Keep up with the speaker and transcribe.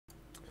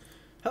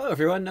Hello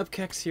everyone,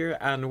 Nubkeks here,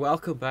 and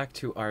welcome back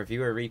to our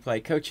viewer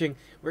replay coaching.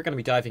 We're going to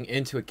be diving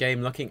into a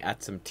game looking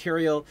at some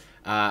Tyrael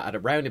at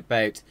around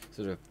about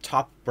sort of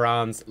top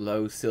bronze,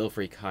 low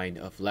silvery kind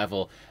of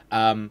level.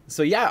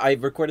 So yeah, I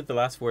recorded the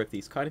last four of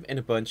these kind of in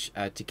a bunch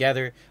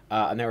together,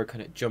 and now we're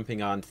kind of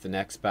jumping on to the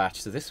next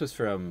batch. So this was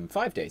from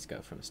 5 days ago,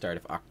 from the start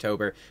of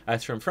October.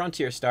 It's from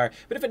FrontierStar.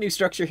 Bit of a new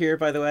structure here,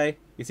 by the way.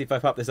 You see if I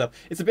pop this up.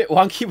 It's a bit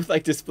wonky with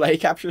like display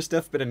capture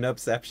stuff, bit of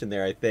nubception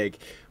there, I think.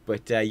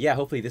 But yeah,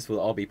 hopefully this will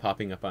all be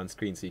popping up on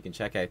screen so you can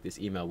check out this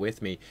email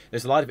with me.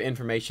 There's a lot of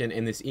information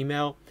in this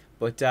email,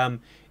 but it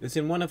was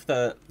in one of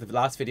the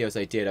last videos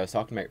I did. I was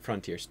talking about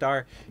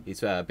FrontierStar. He's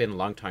been a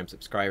long time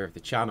subscriber of the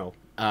channel,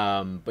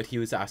 but he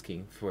was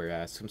asking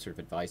for some sort of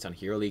advice on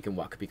Hero League and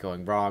what could be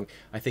going wrong.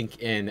 I think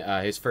in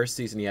his first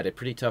season he had a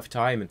pretty tough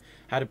time and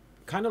had a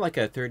kind of like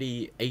a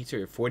 38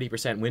 or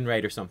 40% win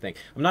rate or something.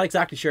 I'm not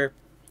exactly sure,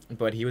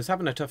 but he was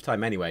having a tough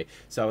time anyway.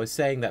 So I was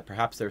saying that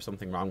perhaps there's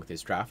something wrong with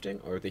his drafting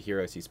or the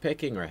heroes he's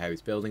picking or how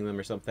he's building them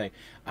or something.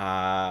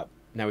 Now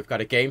we've got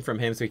a game from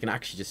him, so we can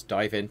actually just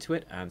dive into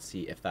it and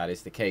see if that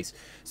is the case.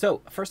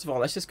 So first of all,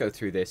 let's just go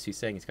through this. He's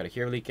saying he's got a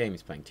Hero League game.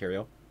 He's playing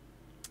Tyrael.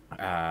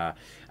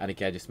 And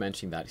again, just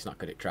mentioning that he's not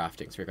good at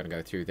drafting, so we're going to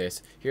go through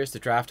this. Here's the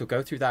draft. We'll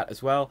go through that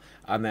as well,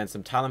 and then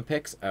some talent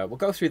picks. We'll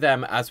go through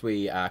them as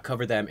we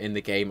cover them in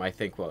the game. I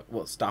think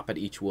we'll stop at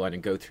each one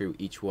and go through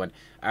each one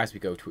as we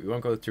go through. We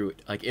won't go through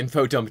like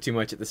info dump too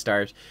much at the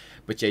start.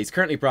 But yeah, he's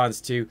currently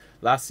bronze 2.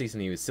 Last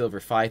season he was silver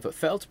 5, but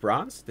fell to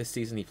bronze. This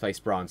season he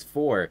placed bronze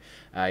 4.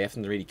 He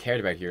hasn't really cared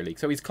about Hero League,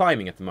 so he's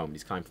climbing at the moment.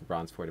 He's climbing from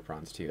bronze 4 to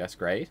bronze 2. That's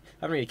great.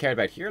 Haven't really cared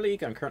about Hero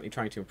League. I'm currently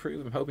trying to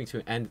improve. I'm hoping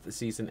to end the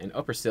season in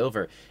upper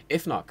silver,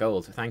 if not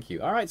gold. Thank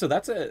you. All right, so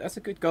that's a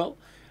good goal.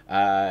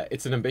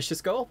 It's an ambitious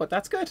goal, but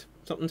that's good.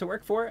 Something to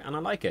work for, and I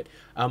like it.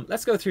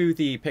 Let's go through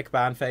the pick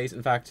ban phase.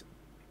 In fact,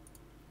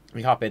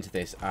 we hop into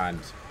this and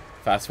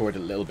fast forward a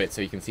little bit so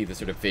you can see the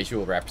sort of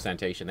visual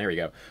representation. There we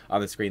go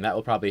on the screen. That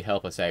will probably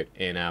help us out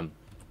in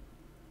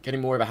getting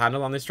more of a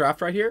handle on this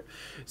draft right here.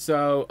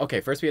 So,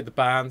 okay, first we had the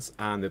bans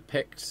and the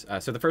picks.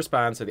 So the first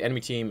ban, so the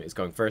enemy team is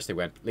going first. They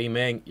went Li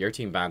Ming. Your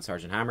team banned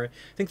Sergeant Hammer.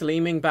 I think the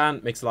Li Ming ban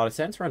makes a lot of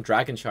sense. We're on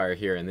Dragonshire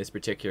here in this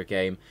particular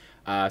game.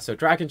 So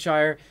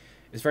Dragonshire,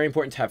 it's very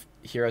important to have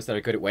heroes that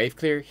are good at wave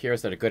clear,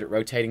 heroes that are good at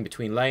rotating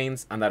between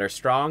lanes, and that are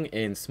strong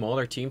in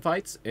smaller team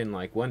fights, in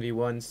like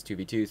 1v1s,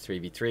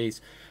 2v2s,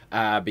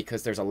 3v3s,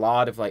 because there's a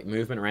lot of like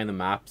movement around the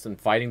maps and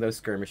fighting those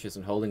skirmishes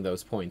and holding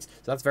those points.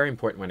 So that's very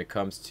important when it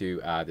comes to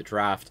the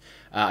draft.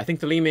 I think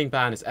the Li Ming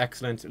ban is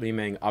excellent. Li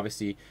Ming,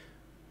 obviously,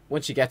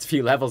 once she gets a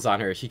few levels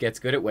on her, she gets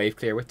good at wave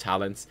clear with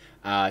talents.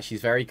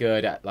 She's very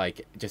good at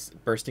like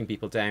just bursting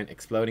people down,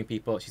 exploding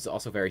people. She's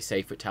also very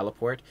safe with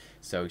teleport,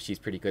 so she's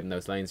pretty good in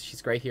those lanes.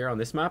 She's great here on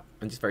this map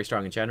and just very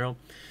strong in general.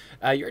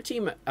 Your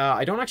team,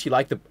 I don't actually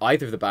like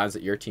either of the bans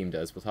that your team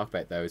does. We'll talk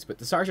about those. But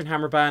the Sergeant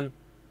Hammer ban,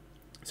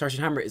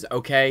 Sergeant Hammer is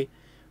okay.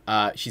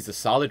 She's a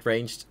solid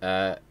ranged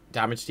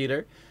damage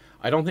dealer.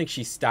 I don't think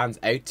she stands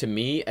out to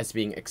me as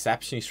being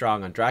exceptionally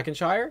strong on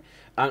Dragonshire.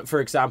 For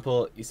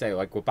example, you say,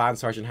 like, we'll ban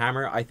Sergeant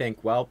Hammer. I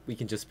think, well, we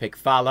can just pick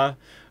Vala.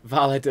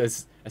 Vala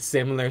does a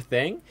similar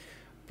thing.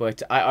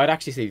 But I'd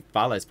actually say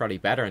Vala is probably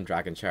better on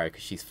Dragonshire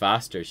because she's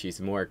faster, she's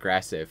more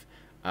aggressive.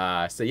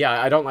 So yeah,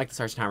 I don't like the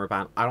Sergeant Hammer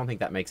ban. I don't think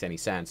that makes any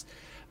sense.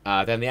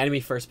 Then the enemy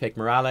first pick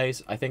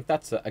Morales. I think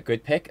that's a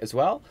good pick as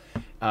well.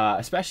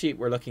 Especially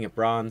we're looking at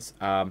bronze.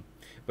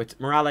 But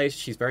Morales,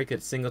 she's very good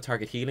at single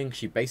target healing.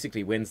 She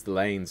basically wins the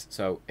lanes.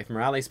 So if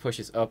Morales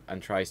pushes up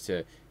and tries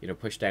to, you know,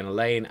 push down a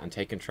lane and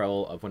take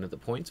control of one of the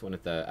points, one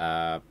of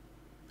the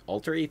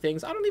altar-y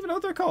things, I don't even know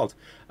what they're called.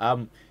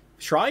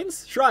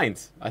 Shrines?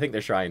 Shrines. I think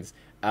they're shrines.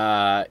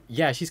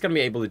 Yeah, she's going to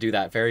be able to do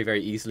that very,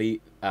 very easily.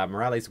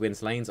 Morales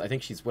wins lanes. I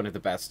think she's one of the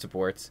best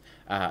supports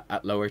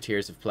at lower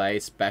tiers of play,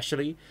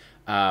 especially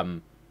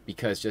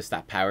because just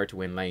that power to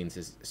win lanes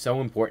is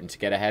so important to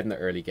get ahead in the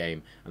early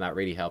game, and that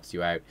really helps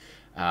you out.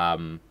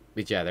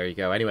 But yeah, there you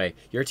go. Anyway,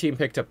 your team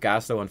picked up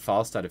Gaslow and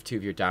Falstad as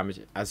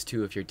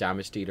two of your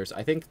damage dealers.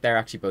 I think they're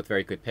actually both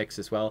very good picks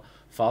as well.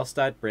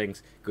 Falstad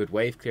brings good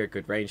wave clear,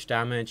 good range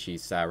damage.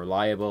 He's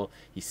reliable,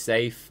 he's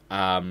safe,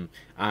 and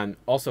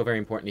also very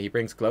importantly, he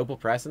brings global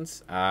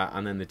presence,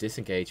 and then the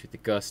disengage with the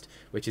gust,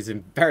 which is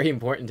very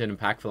important and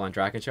impactful on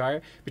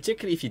Dragonshire,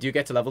 particularly if you do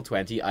get to level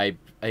 20. I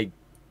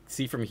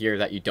see from here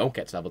that you don't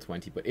get to level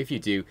 20, but if you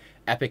do,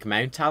 epic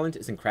mount talent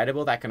is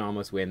incredible. That can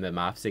almost win the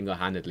map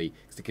single-handedly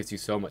because it gives you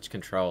so much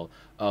control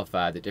of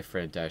the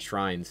different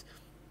shrines.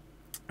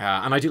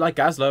 And I do like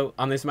Gaslow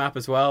on this map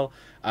as well.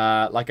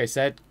 Like I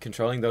said,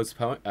 controlling those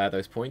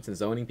points and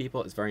zoning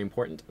people is very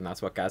important, and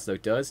that's what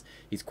Gaslow does.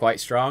 He's quite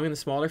strong in the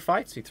smaller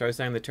fights. He throws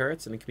down the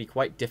turrets, and it can be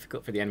quite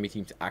difficult for the enemy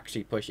team to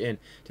actually push in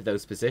to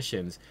those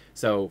positions.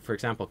 So, for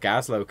example,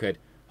 Gaslow could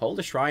hold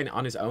a shrine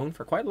on his own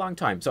for quite a long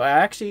time. So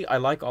I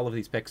like all of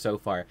these picks so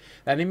far.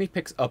 The enemy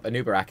picks up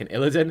Anubarak and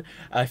Illidan.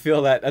 I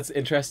feel that that's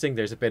interesting.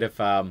 There's a bit of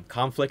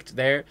conflict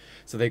there.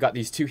 So they've got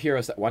these two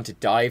heroes that want to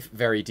dive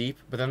very deep,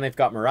 but then they've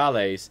got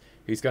Morales,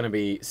 who's going to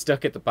be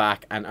stuck at the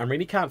back and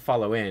really can't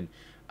follow in.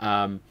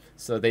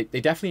 So they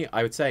definitely,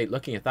 I would say,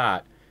 looking at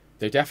that,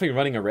 they're definitely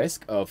running a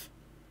risk of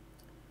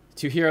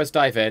two heroes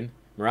dive in,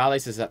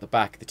 Morales is at the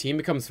back. The team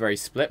becomes very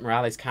split.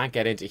 Morales can't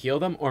get in to heal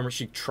them, or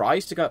she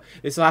tries to go.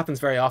 This happens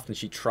very often.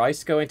 She tries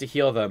to go in to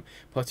heal them,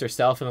 puts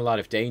herself in a lot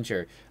of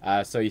danger.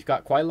 So you've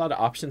got quite a lot of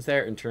options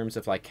there in terms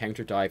of like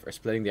counter dive or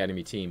splitting the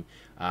enemy team.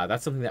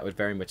 That's something that would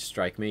very much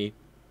strike me.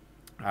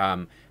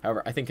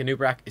 However, I think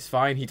Anubarak is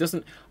fine.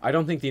 I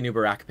don't think the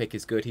Anubarak pick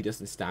is good. He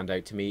doesn't stand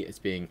out to me as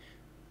being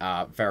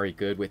very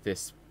good with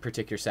this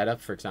particular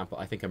setup. For example,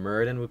 I think a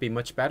Muradin would be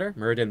much better.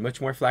 Muradin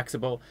much more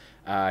flexible.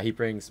 He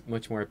brings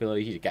much more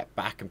ability to get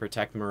back and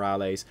protect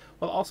Morales,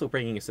 while also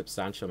bringing a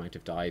substantial amount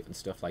of dive and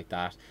stuff like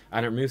that.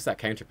 And it removes that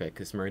counter pick,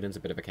 because Muradin's a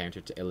bit of a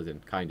counter to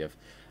Illidan, kind of.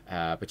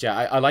 But yeah,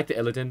 I like the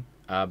Illidan,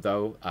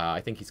 though.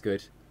 I think he's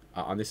good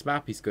on this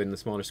map. He's good in the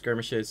smaller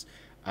skirmishes.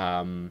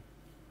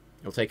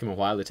 It'll take him a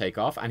while to take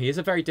off, and he is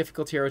a very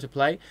difficult hero to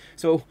play.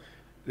 So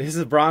this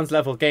is a bronze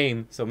level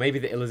game, so maybe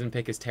the Illidan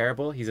pick is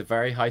terrible. He's a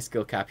very high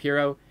skill cap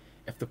hero.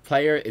 If the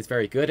player is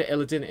very good at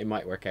Illidan, it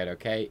might work out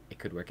okay. It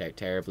could work out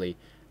terribly.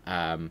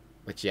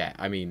 But yeah,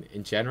 I mean,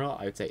 in general,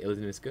 I would say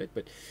Illidan is good.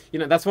 But, you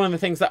know, that's one of the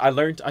things that I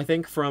learned, I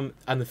think, from,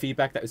 and the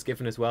feedback that was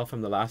given as well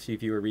from the last few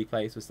viewer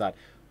replays, was that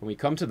when we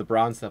come to the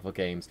bronze level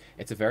games,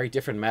 it's a very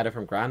different meta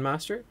from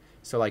Grandmaster.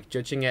 So, like,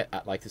 judging it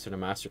at, like, the sort of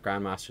Master,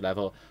 Grandmaster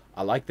level,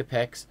 I like the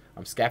picks.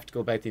 I'm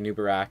skeptical about the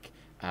Anubarak.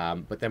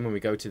 But then when we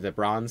go to the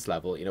bronze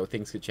level, you know,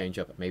 things could change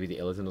up. Maybe the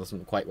Illidan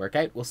doesn't quite work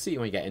out. We'll see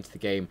when we get into the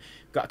game.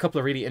 Got a couple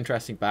of really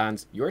interesting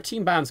bans. Your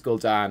team bans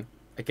Gul'dan.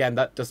 Again,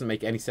 that doesn't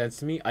make any sense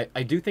to me.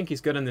 I do think he's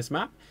good on this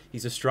map.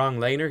 He's a strong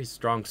laner. He's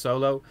strong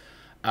solo.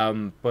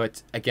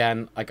 But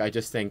again, like, I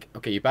just think,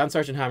 okay, you ban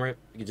Sergeant Hammer,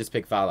 you could just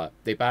pick Vala.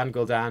 They ban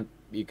Gul'dan,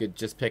 you could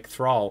just pick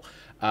Thrall.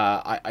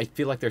 I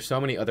feel like there's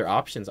so many other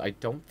options. I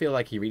don't feel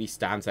like he really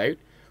stands out,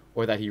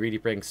 or that he really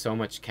brings so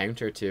much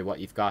counter to what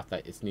you've got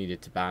that it's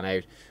needed to ban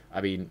out. I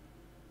mean,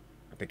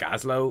 the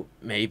Gazlo,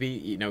 maybe,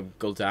 you know,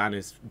 Gul'dan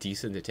is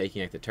decent at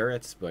taking out the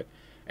turrets, but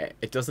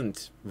it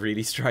doesn't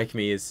really strike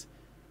me as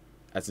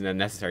an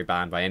unnecessary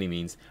ban by any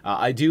means.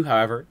 I do,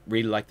 however,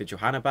 really like the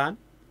Johanna ban.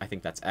 I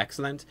think that's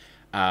excellent.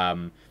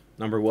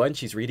 Number one,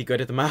 she's really good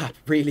at the map,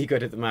 really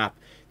good at the map,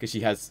 because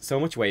she has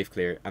so much wave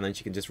clear, and then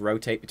she can just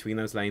rotate between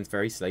those lanes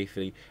very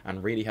safely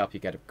and really help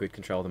you get a good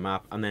control of the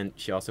map. And then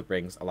she also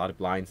brings a lot of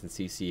blinds and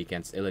CC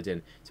against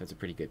Illidan, so it's a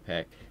pretty good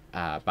pick,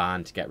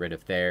 ban to get rid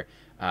of there.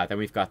 Then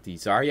we've got the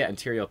Zarya and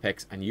Tyrael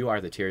picks, and you are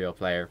the Tyrael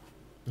player.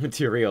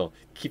 Tyrael,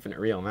 keeping it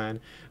real, man.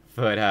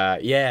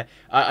 But yeah,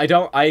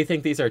 I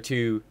think these are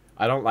two,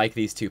 I don't like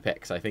these two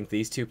picks. I think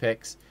these two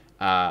picks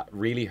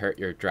really hurt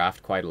your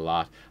draft quite a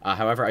lot.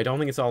 However, I don't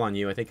think it's all on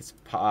you. I think it's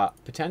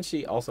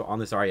potentially also on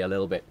the Zarya a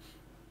little bit.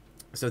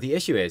 So the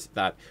issue is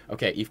that,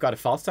 okay, you've got a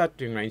Falstad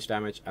doing range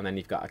damage, and then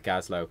you've got a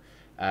Gazlo.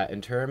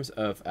 In terms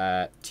of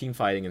team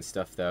fighting and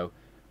stuff, though,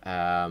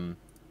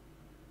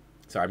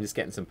 sorry, I'm just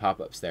getting some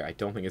pop-ups there. I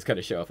don't think it's going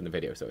to show up in the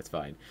video, so it's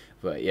fine.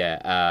 But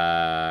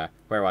yeah,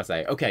 where was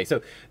I? Okay,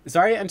 so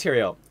Zarya and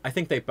Tyrael, I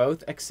think they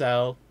both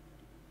excel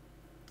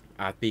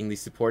at being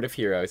these supportive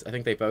heroes. I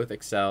think they both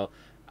excel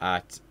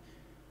at...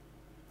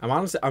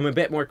 I'm a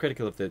bit more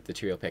critical of the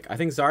Tyrael pick. I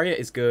think Zarya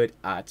is good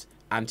at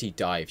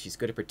anti-dive. She's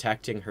good at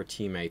protecting her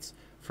teammates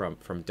from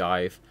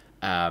dive.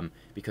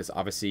 Because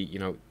obviously, you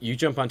know, you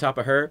jump on top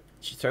of her,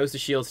 she throws the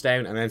shields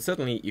down, and then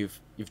suddenly you've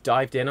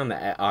dived in on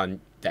the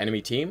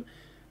enemy team.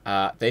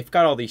 They've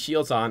got all these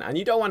shields on, and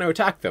you don't want to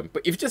attack them,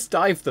 but you've just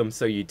dived them,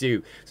 so you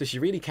do. So she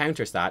really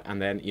counters that,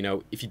 and then, you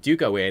know, if you do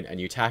go in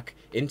and you attack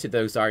into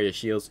those Zarya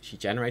shields, she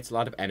generates a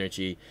lot of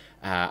energy,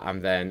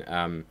 and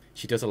then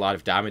she does a lot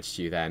of damage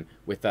to you then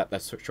with that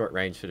short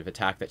range sort of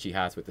attack that she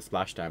has with the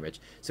splash damage.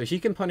 So she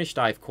can punish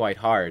dive quite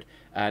hard.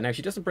 Now,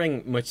 she doesn't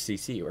bring much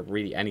CC, or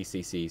really any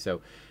CC,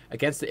 so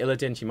against the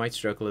Illidan, she might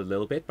struggle a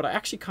little bit, but I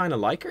actually kind of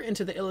like her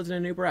into the Illidan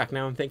and Anubarak.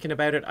 Now I'm thinking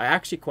about it, I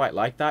actually quite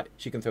like that.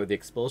 She can throw the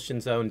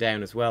expulsion zone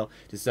down as well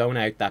to zone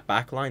out that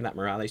backline that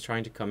Morales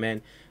trying to come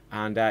in.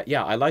 And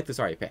yeah, I like the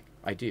Zarya pick.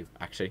 I do,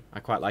 actually. I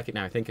quite like it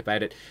now I think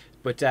about it.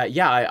 But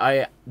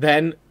yeah,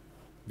 then,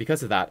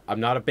 because of that, I'm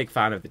not a big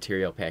fan of the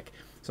Tyrael pick.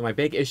 So my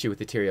big issue with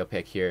the Tyrael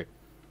pick here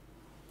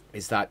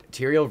is that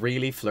Tyrael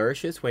really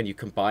flourishes when you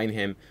combine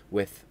him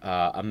with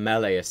a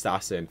melee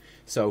assassin.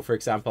 So, for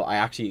example, I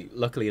actually,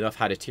 luckily enough,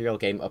 had a Tyrael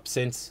game up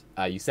since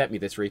you sent me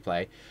this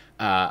replay.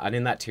 And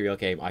in that Tyrael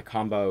game, I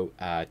combo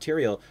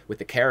Tyrael with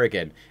the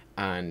Kerrigan.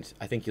 And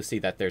I think you'll see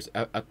that there's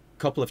a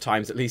couple of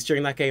times, at least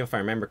during that game, if I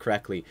remember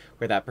correctly,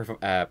 where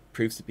that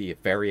proves to be a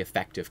very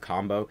effective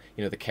combo.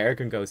 You know, the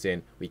Kerrigan goes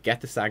in, we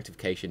get the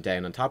Sanctification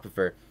down on top of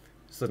her.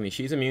 Suddenly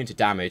she's immune to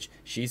damage,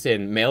 she's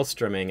in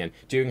maelstroming and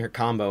doing her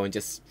combo and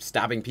just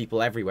stabbing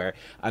people everywhere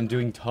and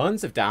doing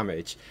tons of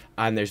damage,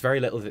 and there's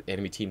very little that the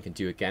enemy team can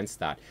do against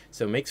that.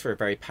 So it makes for a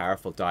very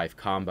powerful dive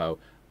combo.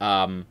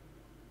 You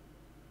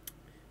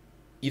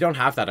don't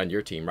have that on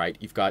your team, right?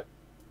 You've got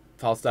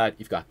Falstad,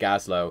 you've got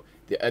Gazlo.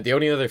 The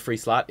only other free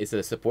slot is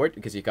a support,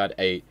 because you've got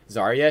a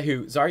Zarya,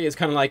 who Zarya is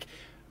kind of like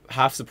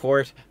half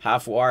support,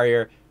 half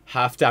warrior,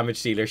 half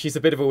damage dealer. She's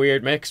a bit of a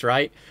weird mix,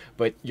 right?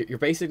 But you're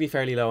basically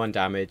fairly low on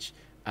damage.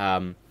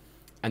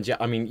 And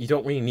I mean, you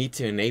don't really need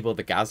to enable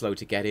the Gazlo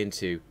to get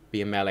into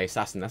be a melee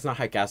assassin. That's not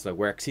how Gazlo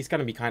works. He's going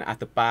to be kind of at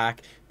the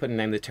back, putting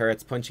down the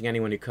turrets, punching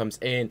anyone who comes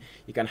in.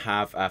 You can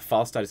have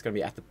Falstad is going to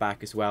be at the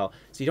back as well.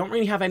 So you don't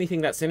really have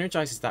anything that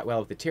synergizes that well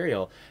with the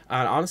Tyrael.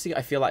 And honestly,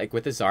 I feel like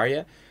with the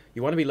Zarya,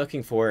 you want to be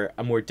looking for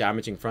a more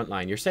damaging front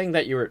line. You're saying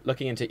that you were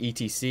looking into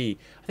ETC.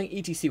 I think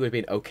ETC would have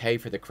been okay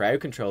for the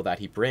crowd control that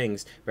he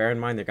brings. Bear in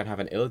mind, they're going to have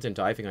an Illidan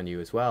diving on you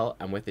as well.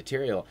 And with the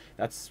Tyrael,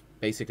 that's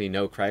basically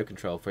no crowd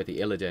control for the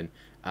Illidan.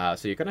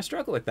 So you're going to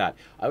struggle with that.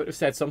 I would have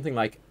said something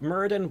like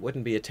Muradin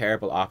wouldn't be a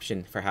terrible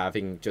option for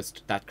having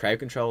just that crowd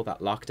control, that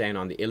lockdown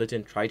on the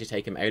Illidan. Try to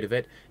take him out of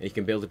it, and you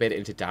can build a bit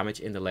into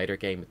damage in the later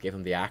game, give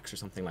him the axe or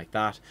something like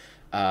that.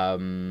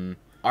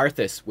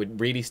 Arthas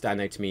would really stand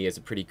out to me as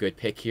a pretty good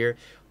pick here.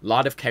 A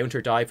lot of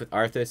counter dive with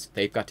Arthas.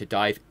 They've got to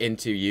dive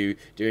into you,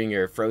 doing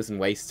your Frozen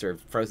Wastes or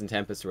Frozen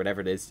Tempest or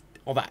whatever it is.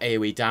 All that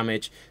AoE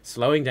damage,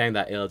 slowing down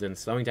that Illidan,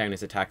 slowing down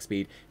his attack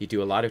speed. You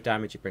do a lot of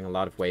damage, you bring a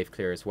lot of wave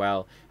clear as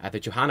well. The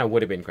Johanna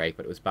would have been great,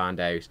 but it was banned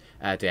out.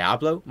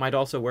 Diablo might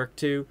also work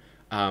too.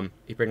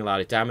 You bring a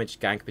lot of damage,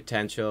 gank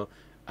potential.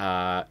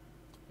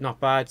 Not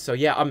bad. So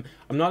yeah, I'm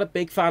not a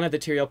big fan of the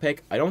Tyrael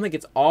pick. I don't think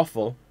it's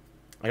awful.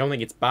 I don't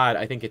think it's bad.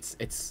 I think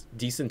it's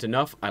decent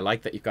enough. I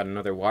like that you've got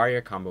another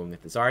warrior comboing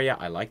with the Zarya.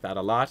 I like that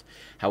a lot.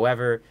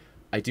 However,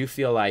 I do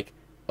feel like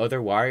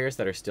other warriors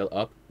that are still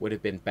up would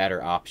have been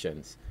better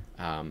options.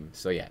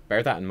 So yeah,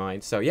 bear that in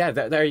mind. So yeah,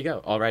 there you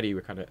go. Already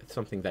we're kind of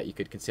something that you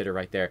could consider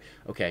right there.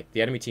 Okay,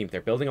 the enemy team,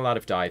 they're building a lot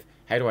of dive.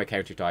 How do I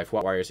counter dive?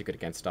 What warriors are good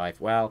against dive?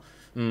 Well,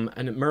 and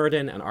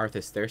Muradin and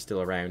Arthas, they're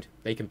still around.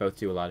 They can both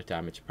do a lot of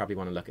damage. Probably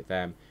want to look at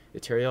them. The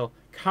Tyrael,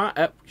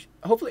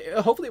 hopefully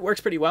it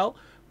works pretty well,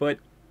 but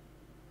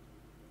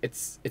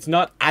it's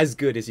not as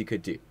good as you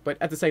could do. But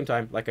at the same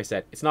time, like I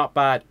said, it's not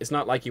bad. It's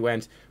not like you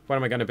went, what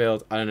am I going to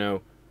build? I don't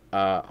know.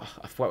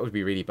 What would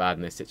be really bad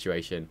in this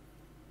situation?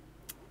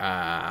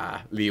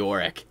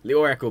 Leoric.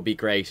 Leoric will be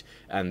great,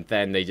 and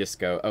then they just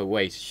go, oh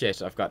wait,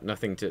 shit, I've got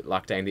nothing to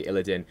lock down the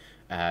Illidan.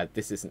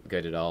 This isn't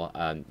good at all,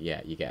 and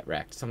yeah, you get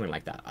wrecked. Something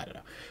like that, I don't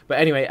know. But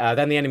anyway,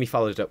 then the enemy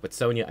followed it up with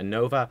Sonya and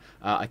Nova.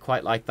 I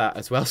quite like that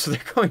as well. So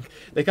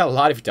they've got a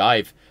lot of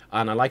dive,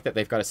 and I like that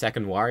they've got a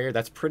second warrior.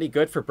 That's pretty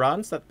good for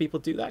bronze that people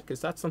do that, because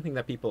that's something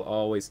that people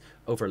always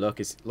overlook,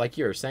 is like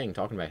you were saying,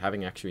 talking about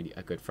having actually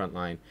a good front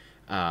line.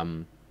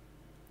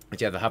 But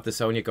yeah, they'll have the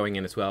Sonya going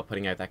in as well,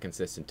 putting out that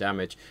consistent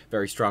damage.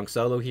 Very strong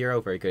solo hero,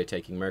 very good at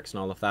taking mercs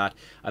and all of that.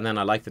 And then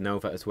I like the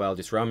Nova as well,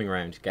 just roaming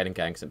around, getting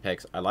ganks and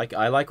picks. I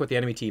like what the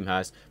enemy team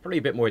has. Probably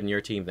a bit more than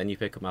your team. Then you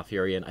pick up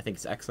Malfurion. I think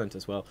it's excellent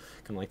as well.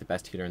 Kind of like the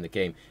best healer in the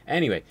game.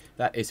 Anyway,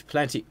 that is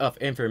plenty of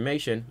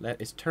information.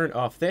 Let us turn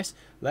off this.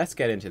 Let's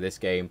get into this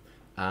game.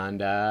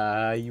 And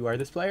you are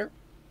this player.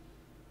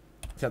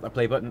 Set that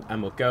play button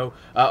and we'll go.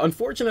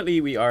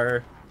 Unfortunately, we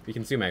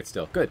can zoom out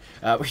still. Good.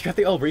 We got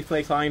the old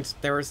replay client.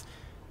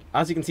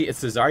 As you can see,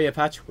 it's the Zarya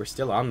patch. We're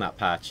still on that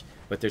patch,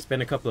 but there's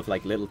been a couple of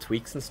like little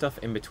tweaks and stuff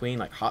in between,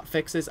 like hot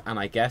fixes, and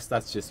I guess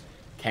that's just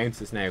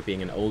counts as now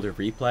being an older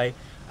replay,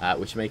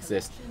 which makes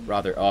this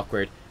rather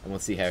awkward, and we'll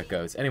see how it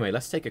goes. Anyway,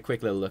 let's take a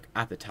quick little look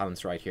at the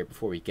talents right here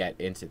before we get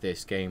into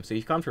this game. So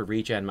you've gone for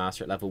Regen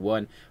Master at level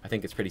 1. I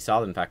think it's pretty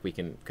solid. In fact, we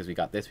can, because we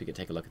got this, we can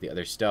take a look at the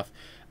other stuff.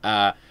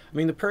 I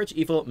mean, the Purge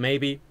Evil,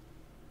 maybe.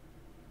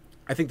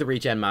 I think the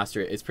Regen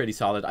Master is pretty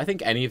solid. I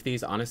think any of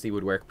these, honestly,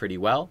 would work pretty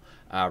well.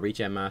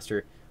 Regen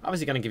Master,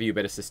 obviously going to give you a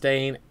bit of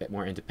sustain, a bit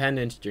more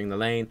independent during the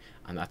lane,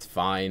 and that's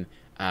fine.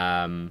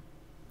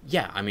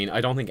 Yeah, I mean,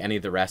 I don't think any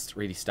of the rest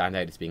really stand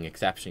out as being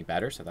exceptionally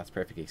better, so that's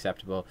perfectly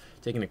acceptable.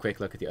 Taking a quick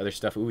look at the other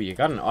stuff. Ooh, you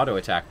got an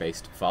auto-attack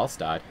based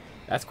Falstad.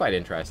 That's quite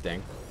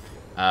interesting.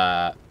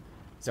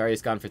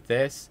 Zarya's gone for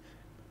this.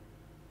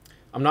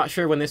 I'm not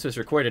sure when this was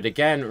recorded.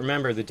 Again,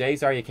 remember, the day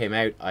Zarya came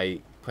out,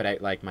 I put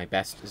out like my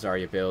best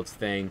Zarya builds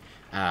thing,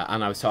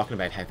 and I was talking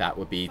about how that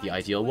would be the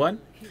ideal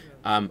one.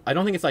 I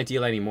don't think it's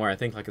ideal anymore. I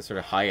think like a sort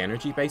of high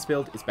energy base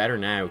build is better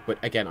now, but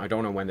again, I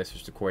don't know when this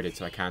was recorded,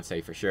 so I can't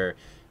say for sure.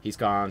 He's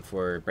gone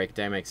for Break It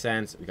Down Makes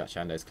Sense. We got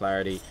Shandow's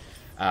Clarity.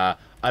 I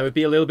would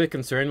be a little bit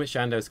concerned with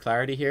Shandow's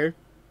Clarity here.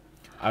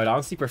 I would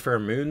honestly prefer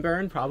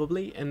Moonburn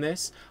probably in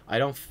this. I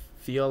don't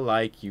feel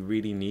like you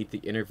really need the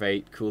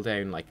Innervate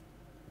cooldown like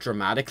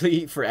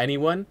dramatically for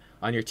anyone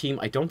on your team.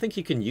 I don't think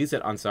you can use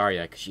it on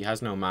Zarya because she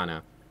has no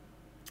mana.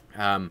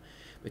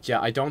 But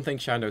yeah, I don't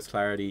think Shandow's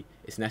Clarity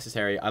is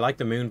necessary. I like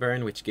the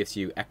Moonburn, which gives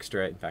you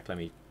extra... In fact, let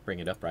me bring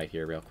it up right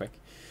here real quick.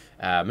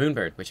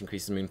 Moonburn, which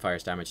increases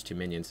Moonfire's damage to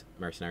minions,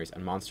 mercenaries,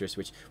 and monsters,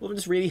 which will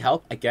just really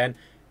help. Again,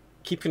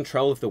 keep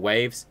control of the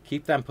waves,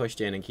 keep them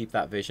pushed in, and keep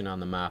that vision on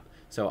the map.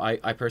 So I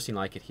personally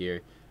like it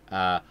here.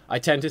 I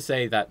tend to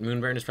say that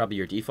Moonburn is probably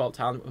your default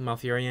talent with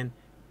Malfurion,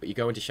 but you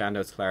go into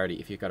Shandow's Clarity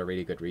if you've got a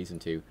really good reason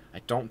to.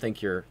 I don't think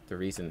the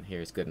reason here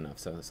is good enough,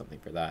 so there's something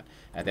for that.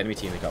 The enemy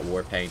team, they've got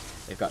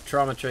Warpaint, they've got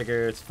Trauma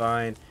Trigger, it's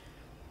fine.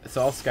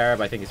 Assault Scarab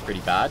I think is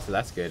pretty bad, so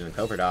that's good, and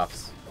Covert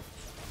Ops.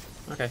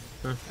 Okay,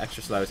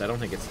 extra slows, I don't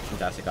think it's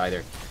fantastic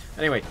either.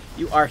 Anyway,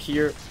 you are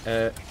here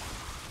in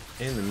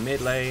the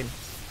mid lane,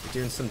 you're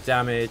doing some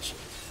damage.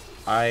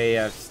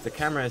 The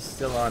camera is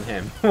still on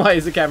him. Why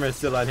is the camera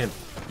still on him?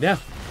 No,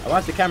 I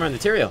want the camera on the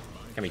Tyrael.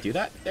 Can we do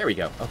that? There we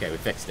go. Okay, we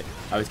fixed it.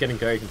 I was getting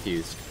very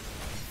confused.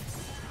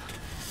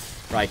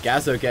 Right,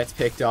 Gazo gets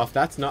picked off.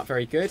 That's not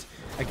very good.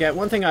 Again,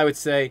 one thing I would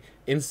say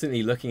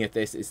instantly looking at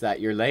this is that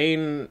your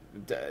lane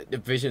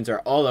divisions are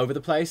all over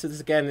the place. So this,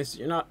 again,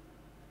 you're not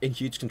in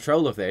huge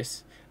control of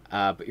this,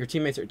 but your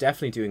teammates are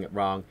definitely doing it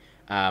wrong.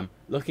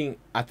 Looking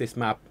at this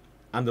map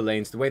and the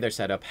lanes, the way they're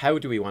set up, how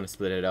do we want to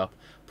split it up?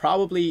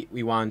 Probably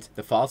we want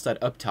the Falstad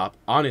up top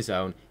on his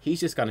own. He's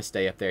just going to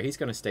stay up there. He's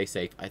going to stay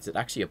safe. Is it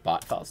actually a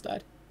bot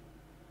Falstad?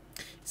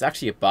 It's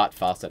actually a bot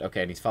Falstad.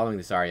 Okay, and he's following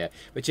this Zarya.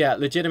 But yeah,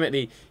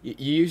 legitimately, you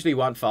usually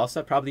want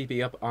Falstad probably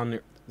be up on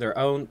their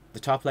own. The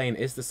top lane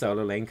is the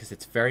solo lane because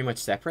it's very much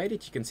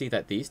separated. You can see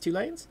that these two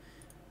lanes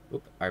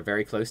are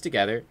very close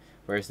together,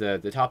 whereas the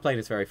top lane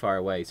is very far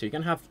away. So you're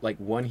going to have like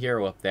one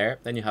hero up there.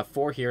 Then you have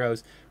 4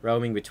 heroes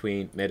roaming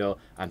between middle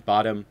and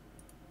bottom.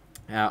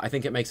 I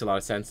think it makes a lot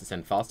of sense to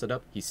send Falstad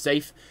up. He's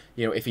safe.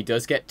 You know, if he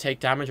does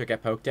take damage or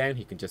get poked down,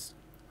 he can just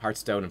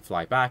Hearthstone and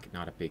fly back.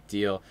 Not a big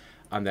deal.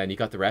 And then you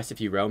got the rest of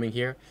you roaming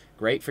here.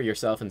 Great for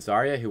yourself and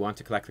Zarya, who want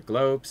to collect the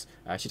globes.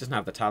 She doesn't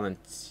have the talent.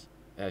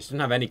 She doesn't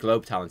have any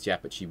globe talents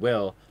yet, but she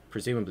will,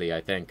 presumably, I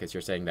think, because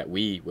you're saying that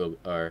we will,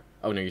 or,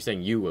 oh no, you're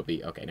saying you will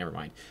be. Okay, never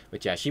mind.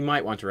 But yeah, she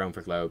might want to roam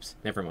for globes.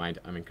 Never mind,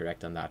 I'm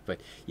incorrect on that.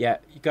 But yeah,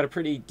 you got a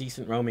pretty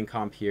decent roaming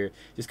comp here.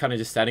 Just kind of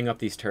just setting up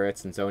these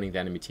turrets and zoning the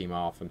enemy team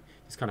off and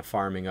just kind of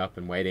farming up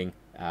and waiting.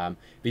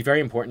 Be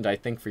very important, I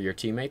think, for your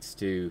teammates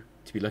to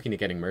be looking at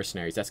getting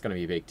mercenaries. That's going to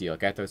be a big deal.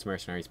 Get those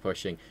mercenaries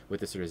pushing with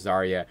the sort of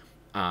Zarya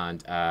and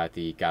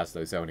the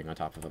Gazlo zoning on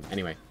top of them.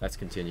 Anyway, let's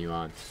continue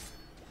on.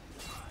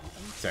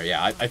 So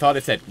yeah, I thought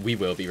it said we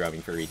will be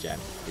roaming for regen.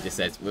 It just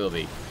says will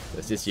be. So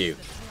it's just you.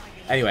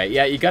 Anyway,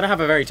 yeah, you got to have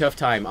a very tough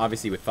time,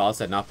 obviously, with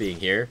Falstad not being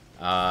here.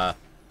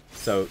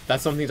 So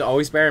that's something to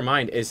always bear in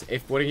mind, is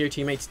if one of your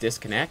teammates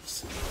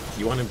disconnects,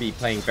 you want to be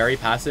playing very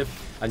passive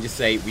and just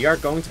say, we are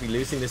going to be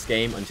losing this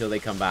game until they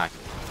come back.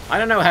 I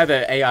don't know how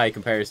the AI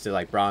compares to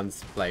like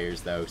bronze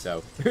players though,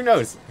 so who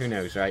knows? Who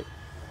knows, right?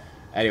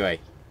 Anyway,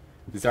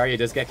 Zarya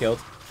does get killed.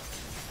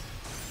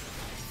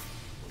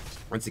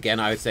 Once again,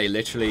 I would say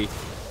literally,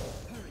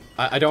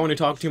 I don't want to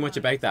talk too much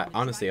about that.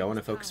 Honestly, I want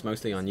to focus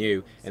mostly on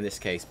you in this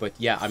case. But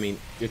yeah, I mean,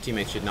 your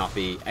teammates should not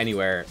be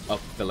anywhere up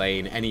the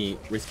lane, any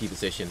risky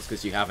positions,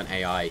 because you have an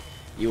AI.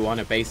 You want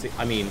to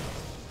I mean,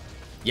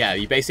 yeah,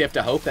 you basically have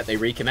to hope that they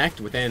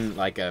reconnect within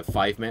like a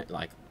 5 minute,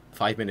 like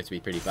 5 minutes would be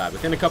pretty bad.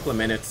 Within a couple of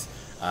minutes,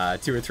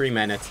 2 or 3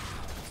 minutes,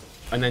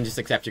 and then just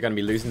accept you're going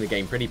to be losing the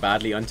game pretty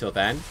badly until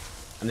then,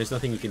 and there's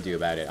nothing you can do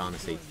about it,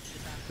 honestly.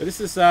 But this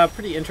is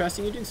pretty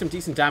interesting. You're doing some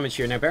decent damage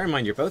here. Now, bear in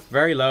mind, you're both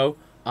very low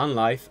on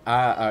life.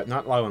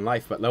 Not low on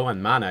life, but low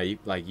on mana.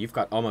 You've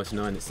got almost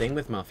none. Same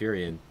with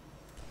Malfurion.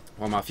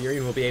 Well,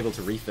 Malfurion will be able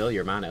to refill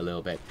your mana a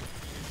little bit.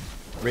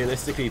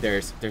 Realistically,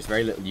 there's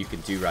very little you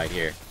can do right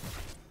here.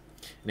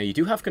 Now, you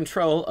do have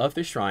control of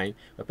the shrine,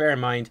 but bear in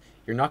mind,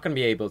 you're not going to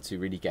be able to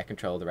really get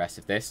control of the rest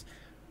of this.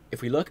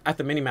 If we look at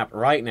the minimap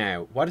right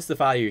now, what is the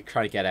value you're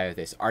trying to get out of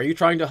this? Are you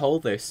trying to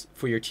hold this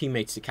for your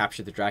teammates to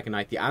capture the Dragon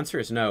Knight? The answer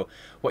is no.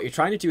 What you're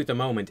trying to do at the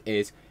moment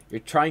is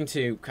you're trying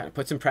to kind of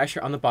put some pressure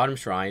on the bottom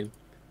shrine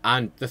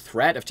and the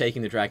threat of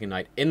taking the Dragon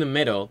Knight in the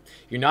middle.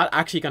 You're not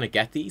actually going to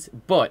get these,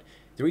 but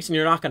the reason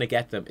you're not going to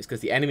get them is because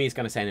the enemy is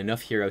going to send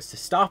enough heroes to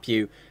stop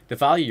you. The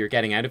value you're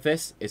getting out of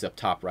this is up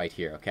top right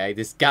here, okay?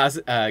 This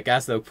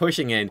Gazlo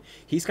pushing in,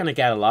 he's going to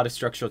get a lot of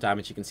structural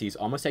damage. You can see he's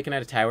almost taken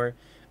out a tower.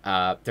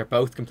 They're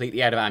both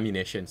completely out of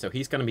ammunition, so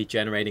he's going to be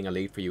generating a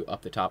lead for you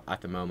up the top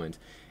at the moment.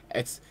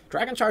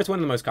 Dragonshire is one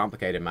of the most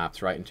complicated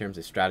maps, right, in terms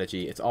of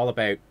strategy. It's all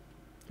about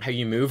how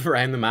you move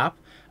around the map,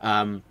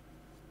 and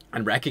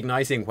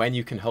recognizing when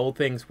you can hold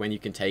things, when you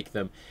can take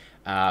them.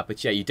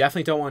 But yeah, you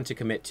definitely don't want to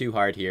commit too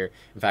hard here.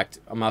 In fact,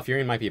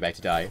 Malfurion might be about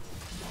to die.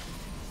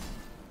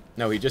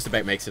 No, he just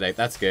about makes it out.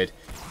 That's good.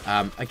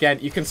 Again,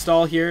 you can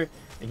stall here.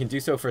 You can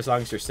do so for as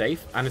long as you're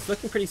safe. And it's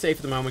looking pretty safe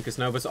at the moment because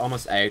Nova's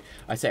almost out.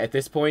 I say at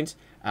this point,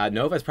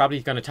 Nova's probably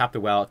going to tap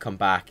the well, come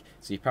back.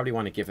 So you probably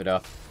want to give it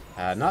up.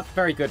 Not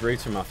very good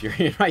roots from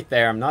Malfurion right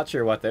there. I'm not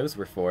sure what those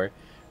were for.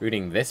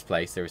 Rooting this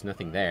place, there was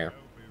nothing there.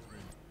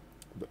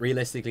 But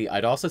realistically,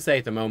 I'd also say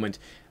at the moment,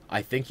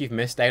 I think you've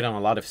missed out on a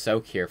lot of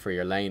soak here for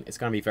your lane. It's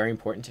going to be very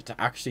important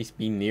to actually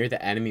be near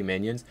the enemy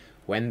minions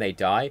when they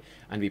die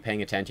and be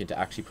paying attention to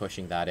actually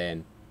pushing that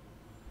in.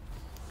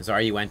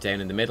 Zarya went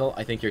down in the middle.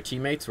 I think your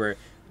teammates were...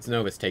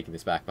 Nova's taking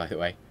this back, by the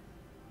way.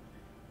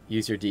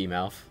 Use your D,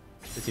 Malf.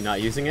 Is he not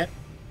using it?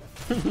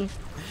 That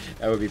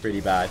would be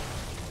pretty bad.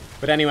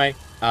 But anyway,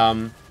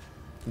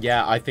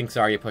 yeah, I think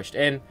Zarya pushed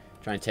in,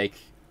 trying to take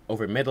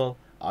over middle.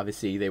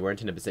 Obviously, they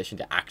weren't in a position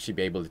to actually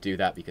be able to do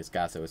that because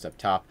Gazo was up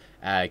top.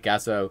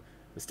 Gazo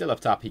was still up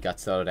top. He got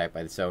soloed out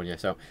by the Sonya.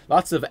 So,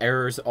 lots of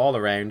errors all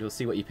around. We'll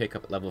see what you pick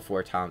up at level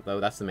 4 talent, though.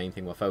 That's the main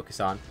thing we'll focus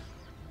on.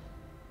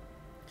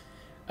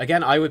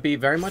 Again, I would be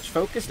very much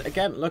focused.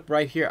 Again, look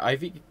right here.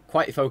 I'd be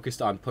quite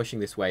focused on pushing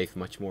this wave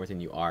much more than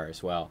you are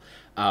as well.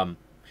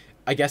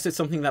 I guess it's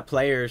something that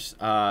players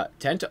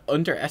tend to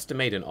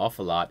underestimate an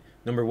awful lot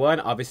Number one,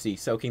 obviously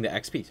soaking the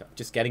XP. So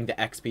just getting the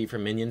XP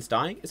from minions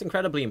dying is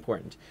incredibly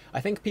important.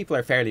 I think people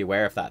are fairly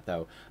aware of that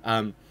though.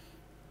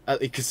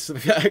 Because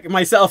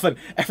myself and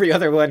every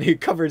other one who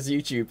covers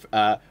YouTube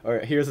or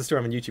hears a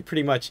storm on YouTube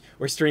pretty much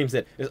or streams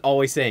it is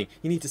always saying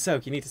you need to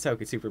soak,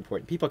 it's super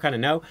important. People kind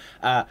of know.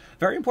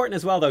 Very important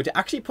as well though to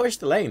actually push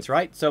the lanes,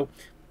 right? So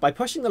by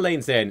pushing the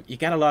lanes in, you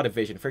get a lot of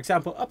vision. For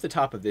example, up the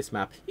top of this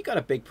map, you got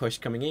a big push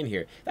coming in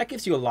here. That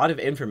gives you a lot of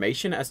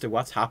information as to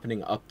what's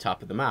happening up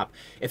top of the map.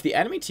 If the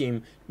enemy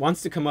team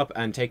wants to come up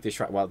and take the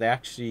shrine, well, they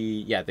actually,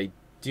 yeah, they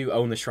do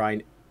own the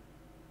shrine.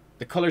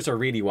 The colors are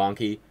really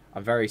wonky.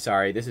 I'm very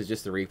sorry. This is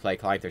just the replay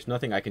client. There's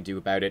nothing I can do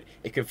about it.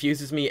 It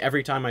confuses me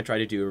every time I try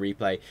to do a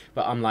replay.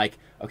 But I'm like,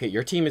 okay,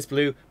 your team is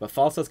blue, but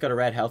Falso's got a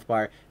red health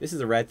bar. This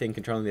is a red thing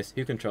controlling this.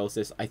 Who controls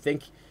this? I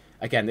think,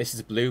 again, this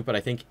is blue, but I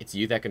think it's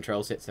you that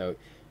controls it. So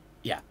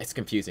yeah, it's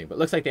confusing, but it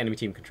looks like the enemy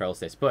team controls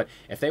this. But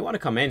if they want to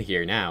come in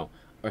here now,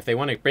 or if they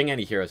want to bring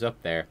any heroes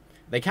up there,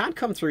 they can't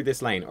come through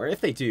this lane. Or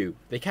if they do,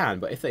 they can,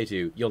 but if they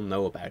do, you'll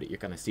know about it. You're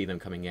going to see them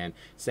coming in.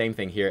 Same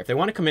thing here. If they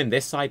want to come in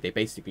this side, they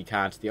basically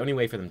can't. The only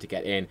way for them to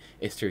get in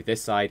is through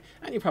this side,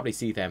 and you probably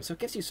see them. So it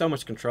gives you so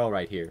much control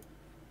right here.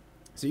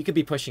 So you could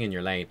be pushing in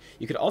your lane.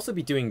 You could also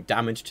be doing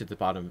damage to the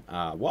bottom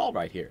wall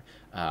right here.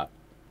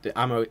 The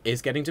ammo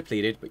is getting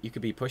depleted, but you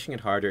could be pushing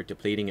it harder,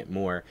 depleting it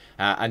more.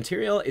 And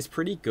Tyrael is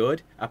pretty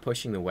good at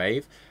pushing the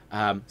wave.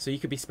 So you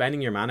could be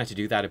spending your mana to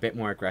do that a bit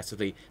more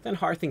aggressively, then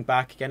hearthing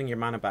back, getting your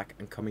mana back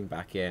and coming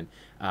back in.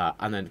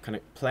 And then kind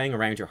of playing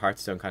around your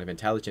Hearthstone kind of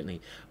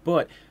intelligently.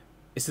 But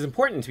this is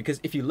important because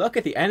if you look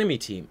at the enemy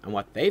team and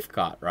what they've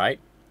got, right?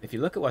 If you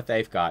look at what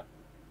they've got,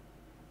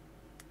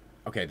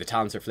 okay, the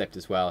talents are flipped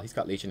as well. He's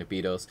got Legion of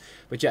Beetles.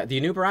 But yeah, the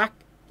Anubarak,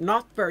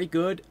 not very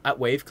good at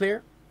wave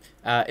clear.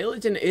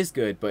 Illidan is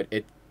good, but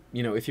it,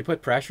 you know, if you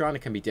put pressure on,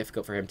 it can be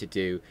difficult for him to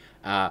do.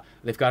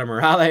 They've got a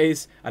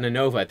Morales and a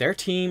Nova. Their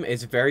team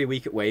is very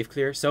weak at wave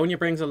clear. Sonya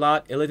brings a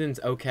lot. Illidan's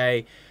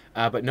okay.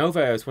 But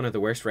Nova is one of the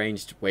worst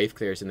ranged wave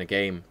clears in the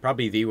game.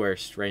 Probably the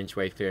worst ranged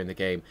wave clear in the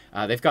game.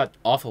 They've got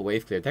awful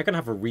wave clear. They're going to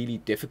have a really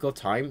difficult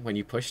time when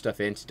you push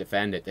stuff in to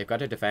defend it. They've got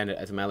to defend it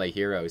as melee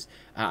heroes.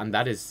 And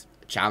that is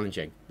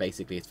challenging,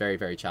 basically. It's very,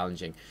 very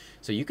challenging.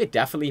 So you could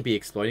definitely be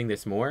exploiting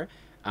this more.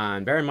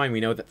 And bear in mind, we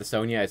know that the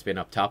Sonya has been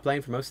up top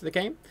lane for most of the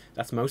game.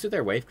 That's most of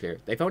their wave clear.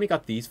 They've only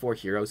got these 4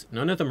 heroes.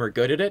 None of them are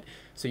good at it.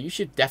 So you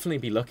should definitely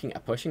be looking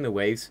at pushing the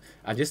waves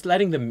and just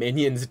letting the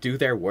minions do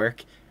their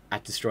work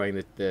at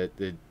destroying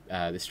the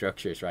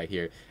structures right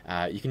here.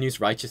 You can use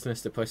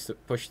Righteousness to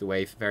push the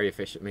wave very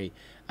efficiently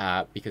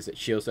because it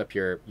shields up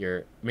your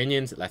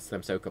minions. It lets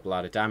them soak up a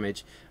lot of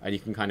damage. And you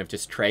can kind of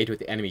just trade with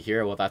the enemy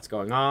hero while that's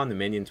going on. The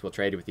minions will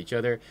trade with each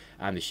other.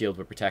 And the shield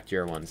will protect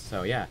your ones.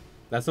 So yeah.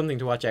 That's something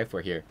to watch out for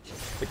here.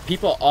 But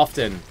people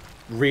often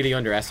really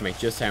underestimate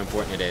just how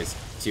important it is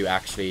to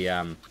actually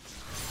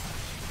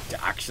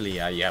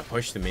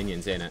push the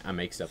minions in and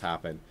make stuff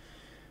happen.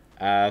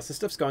 So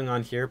stuff's going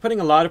on here. Putting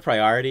a lot of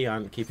priority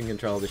on keeping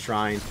control of the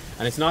shrine.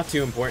 And it's not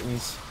too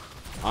important.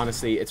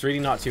 Honestly, it's really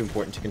not too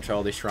important to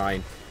control the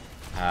shrine.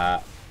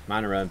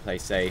 Mana run, play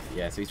safe.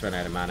 Yeah, so he's run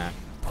out of mana.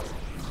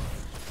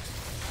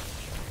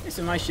 Here's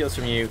some nice shields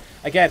from you.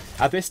 Again,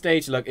 at this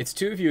stage, look, it's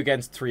 2 of you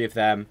against 3 of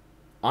them.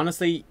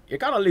 Honestly, you're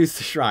going to lose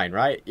the shrine,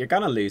 right? You're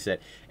going to lose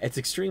it. It's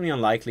extremely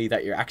unlikely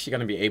that you're actually going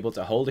to be able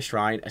to hold a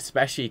shrine,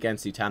 especially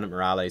against Lieutenant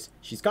Morales.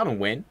 She's going to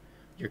win.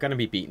 You're going to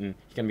be beaten.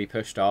 You're going to be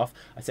pushed off.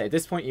 I'd say at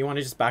this point, you want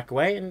to just back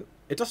away, and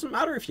it doesn't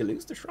matter if you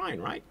lose the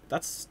shrine, right?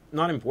 That's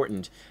not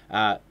important.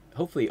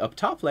 Hopefully, up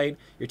top lane,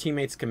 your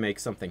teammates can make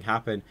something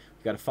happen.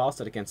 We've got a false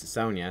set against the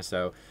Sonya,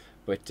 so...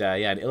 But,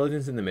 yeah, and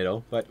Illidan's in the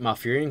middle. But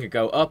Malfurion could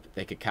go up.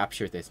 They could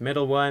capture this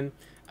middle one.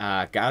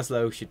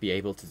 Gazlo should be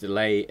able to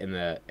delay in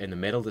the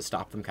middle to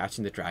stop them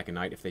catching the Dragon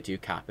Knight if they do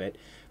cap it.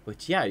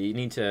 But yeah, you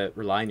need to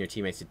rely on your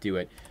teammates to do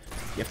it.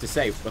 You have to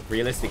say, look,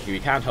 realistically, we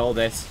can't hold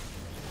this.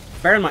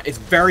 Bear in mind, it's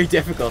very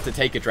difficult to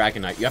take a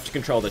Dragon Knight. You have to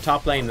control the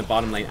top lane, the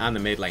bottom lane, and the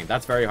mid lane.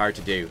 That's very hard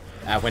to do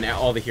when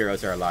all the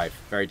heroes are alive.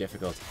 Very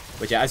difficult.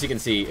 But yeah, as you can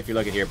see, if you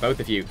look at here,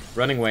 both of you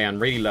running away on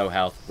really low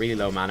health, really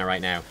low mana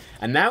right now.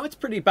 And now it's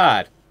pretty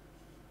bad.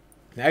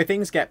 Now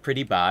things get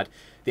pretty bad.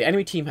 The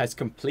enemy team has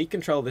complete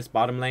control of this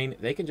bottom lane.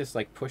 They can just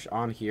like push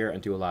on here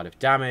and do a lot of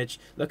damage.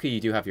 Luckily you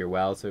do have your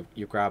well, so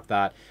you grab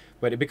that.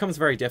 But it becomes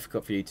very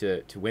difficult for you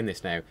to win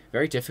this now.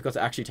 Very difficult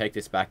to actually take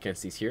this back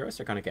against these heroes.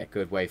 They're going to get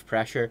good wave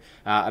pressure.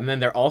 And then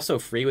they're also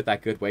free with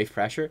that good wave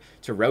pressure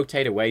to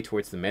rotate away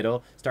towards the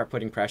middle, start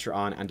putting pressure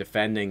on and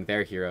defending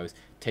their heroes,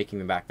 taking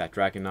them back that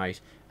Dragon Knight.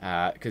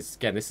 Because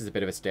again, this is a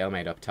bit of a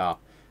stalemate up top.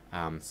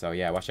 So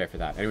yeah, watch out for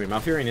that. Anyway,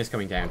 Malfurion is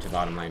coming down to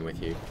bottom lane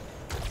with you.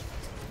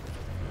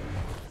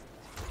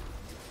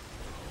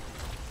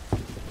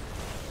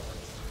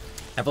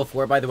 Level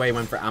 4, by the way,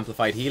 went for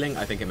Amplified Healing.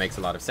 I think it makes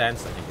a lot of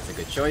sense. I think it's a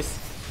good choice.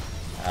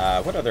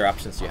 What other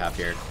options do you have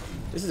here?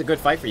 This is a good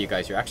fight for you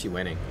guys. You're actually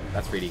winning.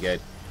 That's really good.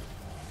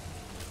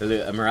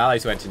 The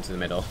Morales went into the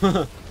middle.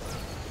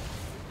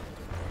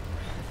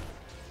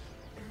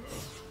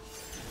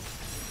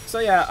 So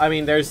yeah, I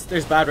mean, there's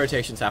bad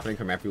rotations happening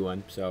from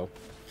everyone. So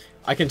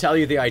I can tell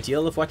you the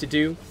ideal of what to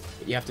do.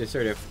 But you have to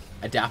sort of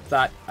adapt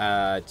that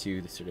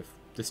to the sort of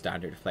the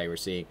standard of play we're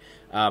seeing.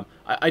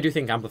 I do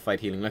think Amplified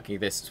Healing, looking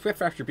at this,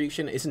 Swift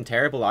Retribution isn't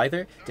terrible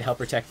either to help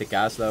protect the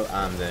Gazlo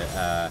and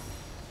the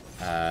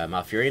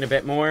Malfurion a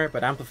bit more,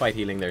 but Amplified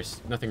Healing,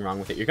 there's nothing wrong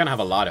with it. You're going to have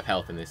a lot of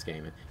health in this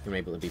game, and you're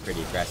able to be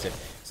pretty aggressive.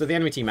 So the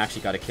enemy team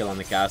actually got a kill on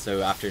the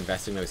Gazlo after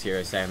investing those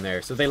heroes down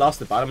there. So they lost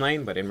the bottom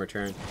lane, but in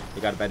return,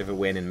 they got a bit of a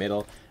win in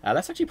middle.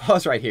 Let's actually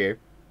pause right here.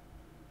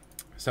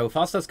 So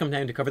Falstaff's come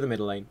down to cover the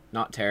middle lane.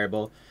 Not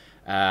terrible.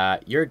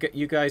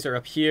 You guys are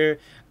up here,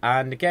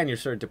 and again, you're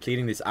sort of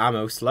depleting this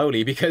ammo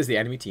slowly because the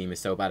enemy team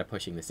is so bad at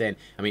pushing this in.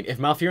 I mean, if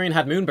Malfurion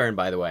had Moonburn,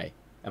 by the way,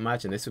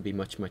 imagine this would be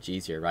much, much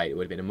easier, right? It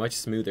would have been a much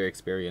smoother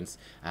experience,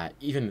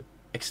 even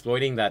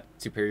exploiting that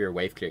superior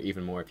wave clear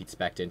even more if he'd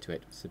spec'd into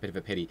it. It's a bit of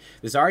a pity.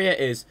 The Zarya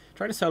is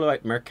trying to solo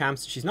out Merc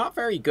camps. She's not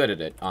very good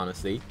at it,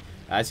 honestly.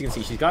 As you can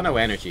see, she's got no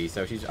energy,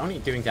 so she's only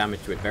doing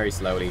damage to it very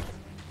slowly.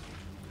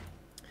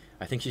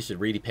 I think she should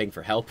really ping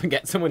for help and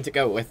get someone to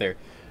go with her.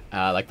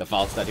 Like the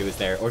Falstad who was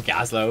there, or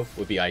Gazlo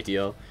would be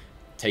ideal.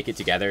 Take it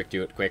together,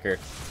 do it quicker.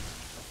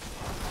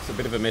 It's a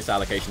bit of a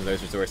misallocation of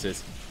those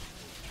resources.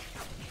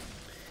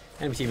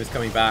 Enemy team is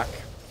coming back.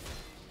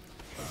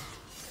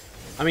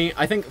 I mean,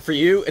 I think for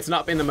you, it's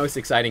not been the most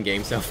exciting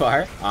game so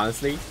far,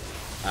 honestly.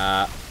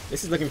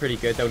 This is looking pretty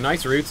good, though.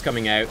 Nice roots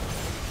coming out.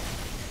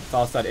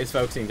 Falstad is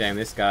focusing down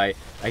this guy.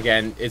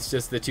 Again, it's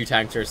just the two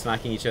tanks are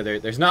smacking each other.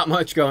 There's not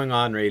much going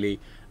on, really.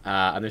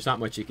 And there's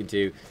not much you can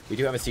do. We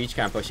do have a siege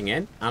camp pushing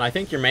in, and I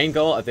think your main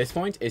goal at this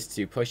point is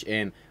to push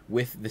in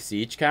with the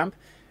siege camp.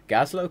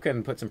 Gazlo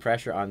can put some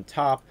pressure on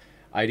top.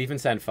 I'd even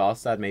send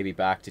Falstad maybe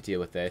back to deal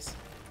with this.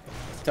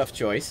 It's a tough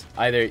choice.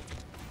 Either,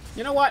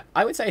 you know what,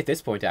 I would say at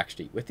this point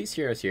actually, with these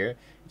heroes here,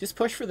 just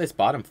push for this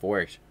bottom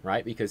fort,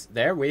 right? Because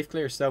their wave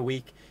clear is so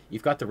weak.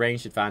 You've got the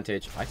ranged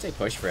advantage. I'd say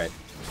push for it.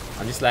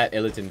 And just let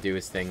Illidan do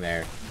his thing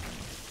there.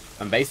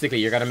 And basically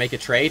you're going to make a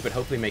trade, but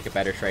hopefully make a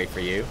better trade for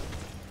you.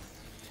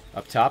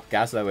 Up top,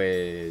 Gazlo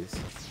is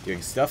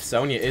doing stuff.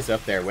 Sonya is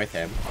up there with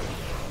him.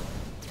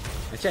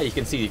 But yeah, you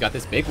can see you got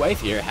this big wave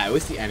here. How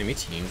is the enemy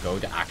team going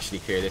to actually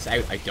clear this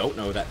out? I don't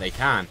know that they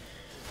can.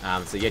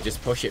 So yeah,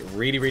 just push it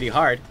really, really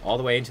hard all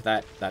the way into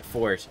that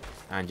fort.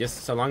 And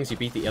just so long as you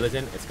beat the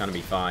Illidan, it's going to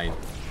be fine.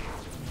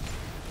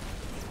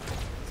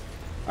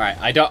 Alright,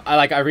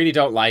 I really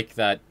don't like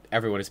that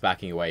everyone is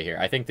backing away here.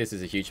 I think this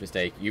is a huge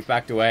mistake. You've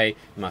backed away.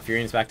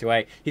 Malfurion's backed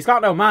away. He's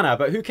got no mana,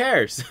 but who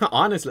cares?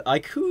 Honestly,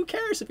 like, who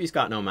cares if he's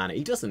got no mana?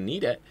 He doesn't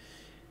need it.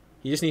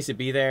 He just needs to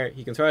be there.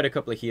 He can throw out a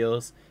couple of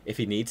heals if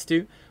he needs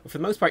to. But for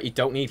the most part, you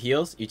don't need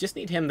heals. You just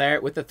need him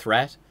there with the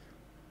threat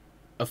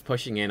of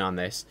pushing in on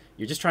this.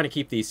 You're just trying to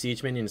keep these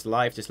siege minions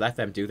alive. Just let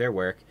them do their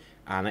work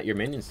and let your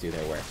minions do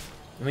their work.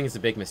 I think it's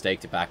a big mistake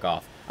to back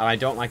off. And I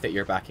don't like that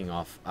you're backing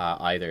off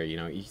either. You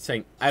know, you're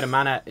saying out of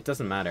mana, it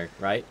doesn't matter,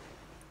 right?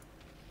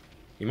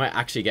 You might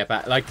actually get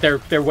back. Like,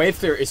 their wave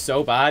clear is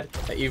so bad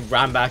that you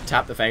ran back,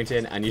 tapped the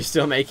fountain, and you're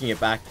still making it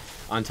back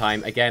on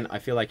time. Again, I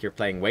feel like you're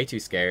playing way too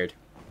scared.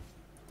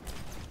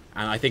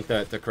 And I think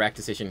the correct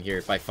decision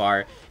here, by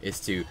far,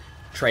 is to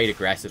trade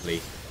aggressively.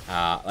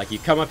 Like, you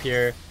come up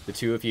here, the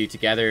two of you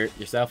together,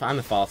 yourself and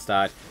the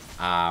Falstad.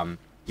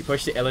 You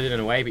push the Illidan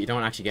away, but you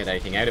don't actually get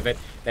anything out of it.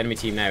 The enemy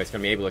team now is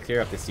going to be able to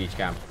clear up this siege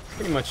camp.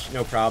 Pretty much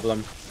no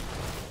problem.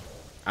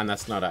 And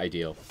that's not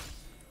ideal.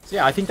 So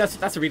yeah, I think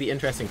that's a really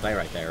interesting play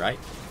right there, right?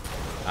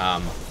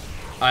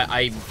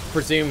 I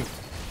presume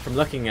from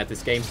looking at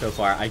this game so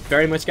far, I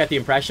very much get the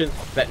impression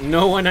that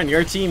no one on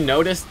your team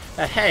noticed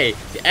that, hey,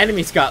 the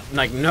enemy's got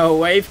like no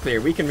wave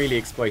clear. We can really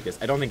exploit this.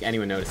 I don't think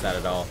anyone noticed that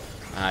at all.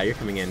 You're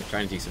coming in,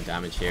 trying to do some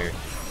damage here,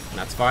 and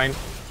that's fine.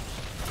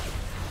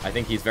 I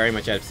think he's very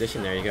much out of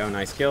position. There you go,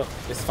 nice kill.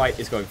 This fight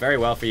is going very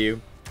well for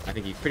you. I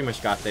think you pretty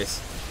much got this.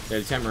 The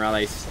Lieutenant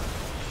Morales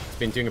has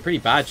been doing a pretty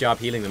bad job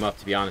healing them up,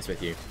 to be honest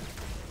with you.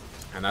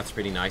 And that's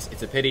pretty nice.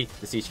 It's a pity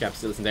the siege camp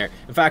still isn't there.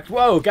 In fact,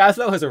 whoa,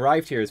 Gazlo has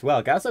arrived here as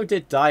well. Gazlo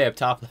did die up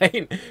top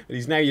lane, but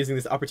he's now using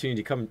this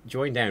opportunity to come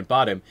join down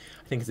bottom.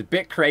 I think it's a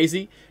bit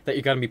crazy that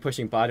you're going to be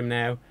pushing bottom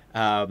now.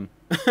 And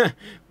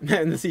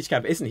the siege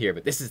camp isn't here,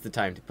 but this is the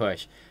time to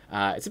push.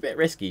 It's a bit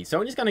risky.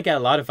 Sonya's going to get a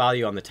lot of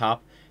value on the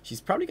top. She's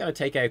probably going to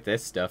take out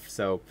this stuff,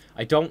 so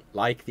I don't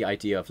like the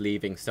idea of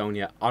leaving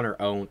Sonya on her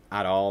own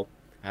at all.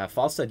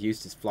 Falstad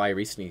used his fly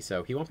recently,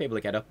 so he won't be able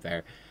to get up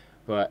there.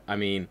 But, I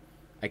mean,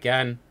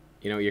 again,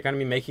 you know, you're going to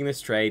be making this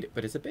trade,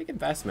 but it's a big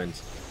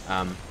investment.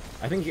 I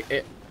think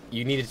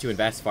you needed to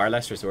invest far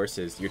less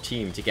resources, your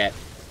team, to get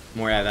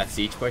more out of that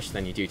siege push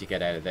than you do to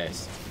get out of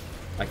this.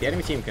 Like, the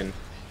enemy team can...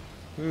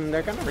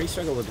 they're going to really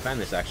struggle to defend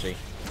this, actually.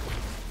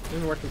 It's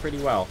been working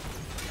pretty well.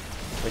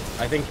 But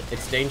I think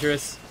it's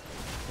dangerous.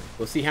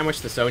 We'll see how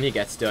much the Sonya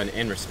gets done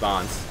in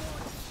response.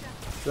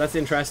 So that's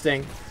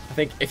interesting. I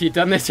think if you'd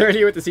done this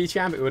earlier with the siege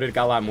camp, it would have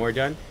got a lot more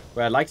done.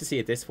 What I'd like to see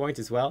at this point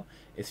as well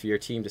is for your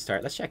team to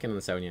start. Let's check in on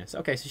the Sonya. So,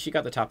 okay, so she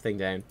got the top thing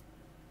down.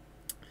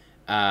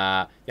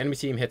 The enemy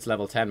team hits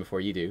level 10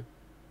 before you do,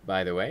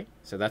 by the way.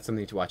 So that's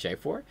something to watch out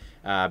for.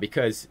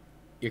 Because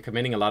you're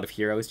committing a lot of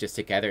heroes just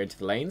together into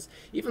the lanes.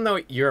 Even though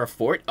you're a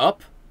fort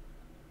up,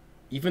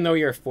 this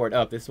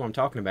is what I'm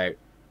talking about.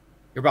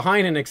 You're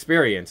behind in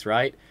experience,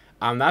 right?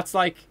 That's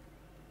like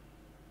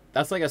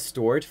a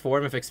stored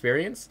form of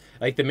experience.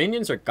 Like, the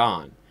minions are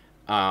gone.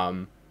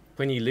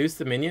 When you lose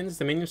the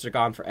minions are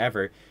gone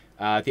forever.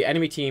 The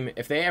enemy team,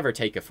 if they ever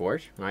take a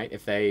fort, right?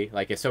 If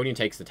Sonian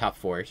takes the top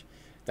fort,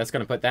 that's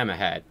going to put them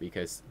ahead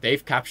because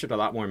they've captured a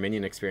lot more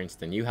minion experience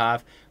than you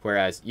have,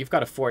 whereas you've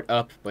got a fort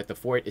up, but the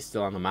fort is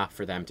still on the map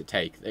for them to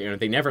take.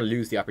 They never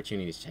lose the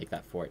opportunity to take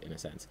that fort, in a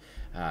sense.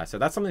 So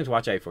that's something to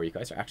watch out for. You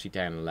guys are actually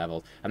down in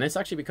levels, and this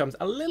actually becomes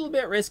a little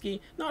bit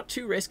risky. Not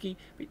too risky,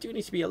 but you do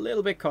need to be a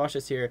little bit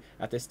cautious here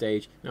at this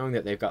stage, knowing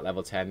that they've got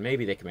level 10.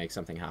 Maybe they can make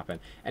something happen.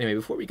 Anyway,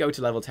 before we go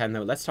to level 10,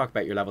 though, let's talk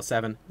about your level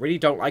 7. Really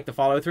don't like the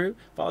follow-through.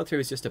 Follow-through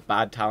is just a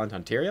bad talent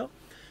on Tyrael.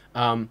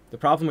 The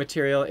problem with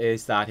Tyrael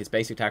is that his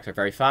basic attacks are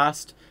very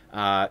fast.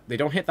 They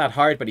don't hit that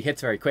hard, but he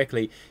hits very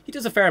quickly. He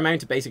does a fair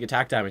amount of basic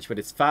attack damage, but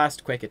it's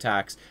fast, quick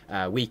attacks,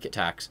 weak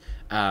attacks.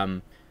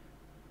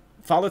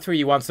 Follow through,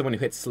 you want someone who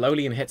hits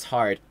slowly and hits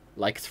hard,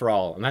 like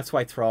Thrall, and that's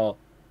why Thrall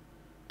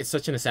is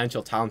such an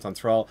essential talent on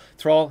Thrall.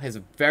 Thrall has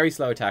a very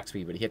slow attack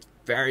speed, but he hits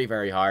very,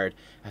 very hard,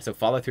 so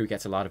follow through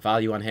gets a lot of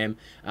value on him.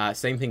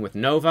 Same thing with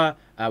Nova,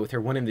 with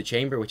her one in the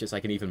chamber, which is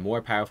like an even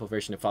more powerful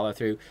version of follow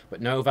through,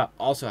 but Nova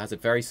also has a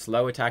very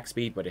slow attack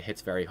speed, but it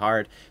hits very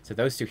hard, so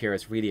those two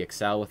heroes really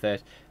excel with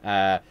it.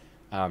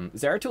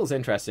 Zeratul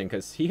interesting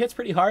because he hits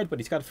pretty hard, but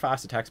he's got a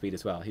fast attack speed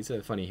as well. He's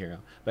a funny hero.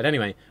 But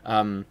anyway,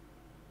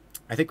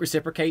 I think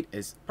Reciprocate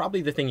is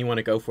probably the thing you want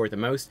to go for the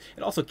most.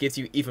 It also gives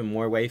you even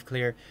more wave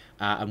clear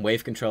and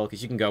wave control,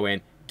 because you can go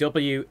in,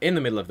 W in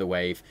the middle of the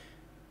wave.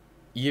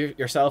 You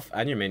yourself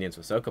and your minions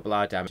will soak up a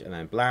lot of damage, and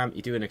then blam,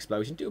 you do an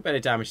explosion, do a bit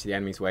of damage to the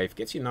enemy's wave,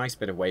 gets you a nice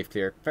bit of wave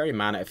clear, very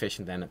mana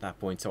efficient then at that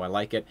point, so I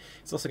like it.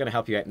 It's also going to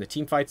help you out in the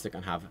team fights. They're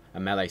going to have a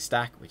melee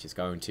stack, which is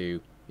going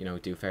to, you know,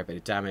 do a fair bit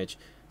of damage.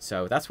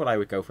 So that's what I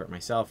would go for it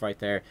myself right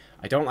there.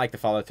 I don't like the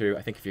follow through.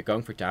 I think if you're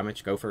going for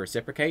damage, go for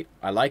Reciprocate.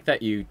 I like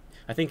that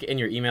I think in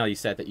your email you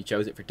said that you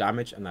chose it for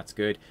damage, and that's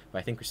good, but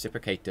I think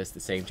Reciprocate does the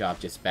same job,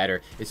 just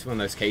better. It's one of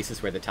those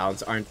cases where the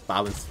talents aren't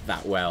balanced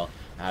that well.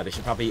 They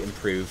should probably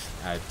improve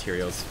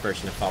Tyrael's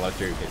version of follow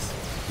through, because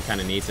he kind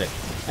of needs it.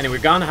 Anyway,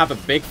 we're going to have a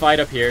big fight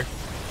up here.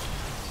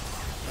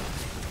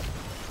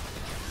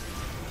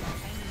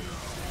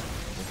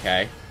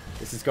 Okay,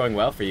 this is going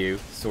well for you,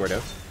 sort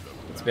of.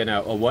 It's been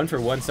a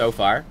 1-for-1 so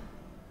far.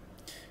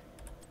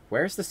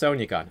 Where's the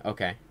Sonya gone?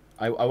 Okay.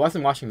 I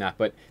wasn't watching that,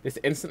 but this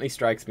instantly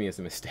strikes me as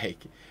a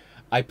mistake.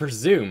 I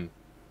presume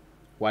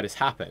what has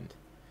happened.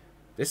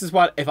 This is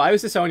what, if I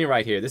was the Sonya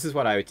right here, this is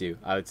what I would do.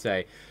 I would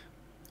say,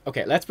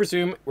 okay, let's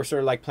presume we're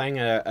sort of like playing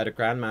at a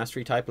Grand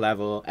Mastery type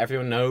level.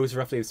 Everyone knows,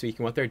 roughly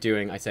speaking, what they're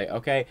doing. I say,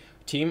 okay,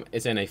 team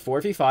is in a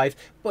 4v5,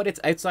 but it's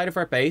outside of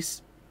our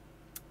base.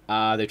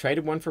 They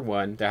traded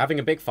 1-for-1. They're having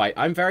a big fight.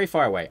 I'm very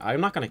far away.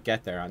 I'm not going to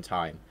get there on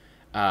time.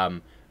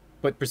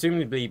 But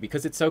presumably,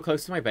 because it's so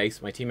close to my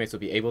base, my teammates will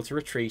be able to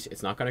retreat.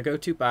 It's not going to go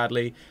too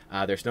badly.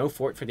 There's no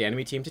fort for the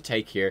enemy team to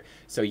take here.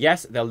 So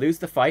yes, they'll lose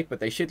the fight, but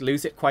they should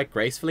lose it quite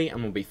gracefully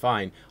and will be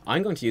fine.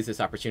 I'm going to use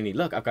this opportunity.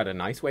 Look, I've got a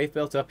nice wave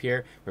built up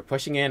here. We're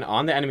pushing in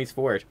on the enemy's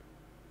fort.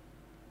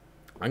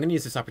 I'm going to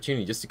use this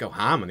opportunity just to go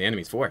ham on the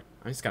enemy's fort.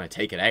 I'm just going to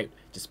take it out.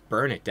 Just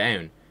burn it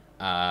down.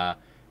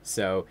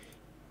 So,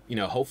 you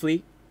know,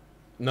 hopefully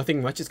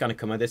nothing much is going to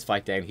come of this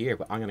fight down here,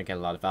 but I'm going to get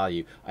a lot of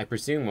value. I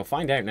presume, we'll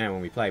find out now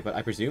when we play, but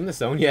I presume the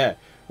Sonya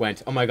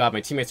went, oh my god,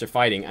 my teammates are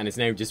fighting, and is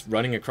now just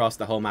running across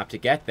the whole map to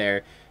get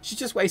there. She's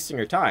just wasting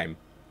her time.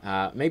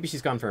 Maybe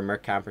she's gone for a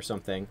merc camp or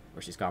something,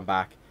 or she's gone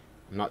back.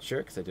 I'm not sure,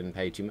 because I didn't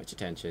pay too much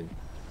attention.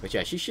 But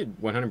yeah, she should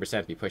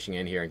 100% be pushing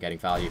in here and getting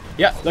value.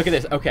 Yeah, look at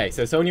this. Okay,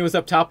 so Sonya was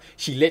up top.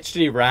 She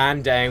literally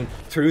ran down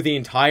through the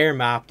entire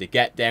map to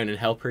get down and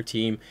help her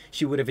team.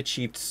 She would have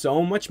achieved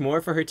so much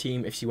more for her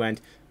team if she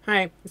went,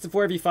 hi, it's a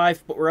 4v5,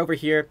 but we're over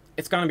here.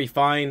 It's going to be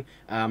fine.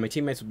 My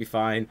teammates will be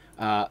fine.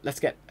 Let's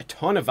get a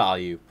ton of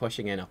value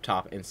pushing in up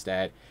top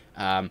instead.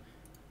 How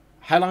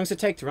long does it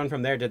take to run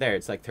from there to there?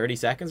 It's like 30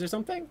 seconds or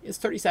something? It's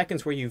 30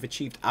 seconds where you've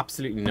achieved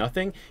absolutely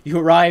nothing. You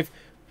arrive,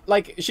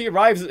 like, she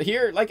arrives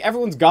here, like,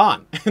 everyone's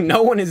gone.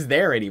 No one is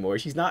there anymore.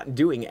 She's not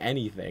doing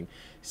anything.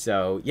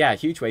 So, yeah,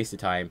 huge waste of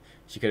time.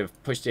 She could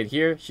have pushed in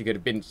here. She could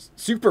have been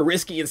super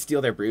risky and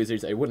steal their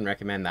bruisers. I wouldn't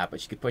recommend that,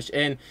 but she could push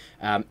in.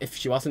 If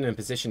she wasn't in a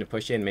position to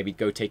push in, maybe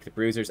go take the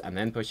bruisers and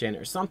then push in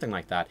or something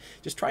like that.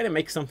 Just try to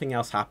make something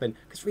else happen,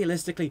 because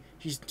realistically,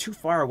 she's too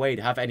far away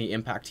to have any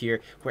impact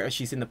here, whereas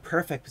she's in the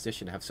perfect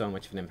position to have so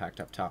much of an impact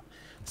up top.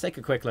 Let's take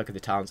a quick look at the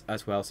talents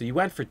as well. So you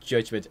went for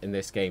Judgment in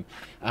this game.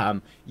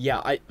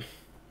 Yeah,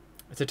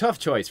 it's a tough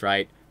choice,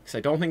 right? Because I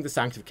don't think the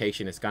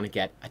Sanctification is going to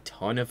get a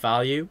ton of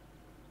value,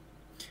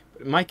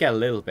 but it might get a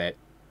little bit.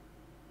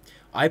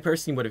 I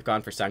personally would have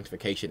gone for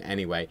Sanctification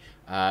anyway.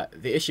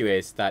 The issue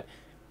is that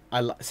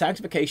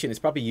Sanctification is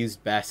probably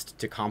used best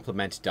to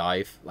complement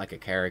Dive, like a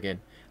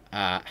Kerrigan.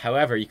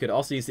 However, you could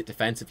also use it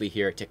defensively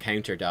here to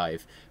counter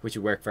Dive, which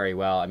would work very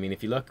well. I mean,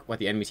 if you look what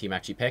the enemy team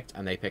actually picked,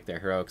 and they picked their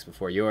heroics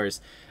before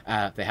yours,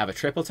 they have a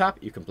triple tap.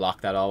 You can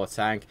block that all with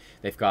Sank.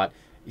 They've got,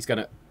 he's going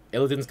to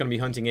Illidan's going to be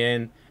hunting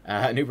in.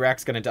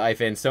 Nubkeks going to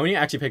dive in. Sonya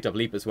actually picked up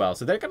Leap as well.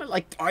 So they're going to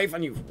like dive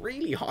on you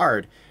really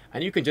hard.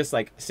 And you can just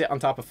like sit on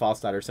top of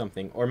Falstad or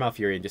something, or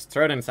Malfurion, and just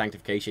throw down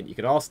Sanctification. You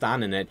could all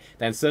stand in it.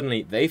 Then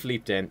suddenly they've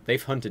leaped in,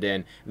 they've hunted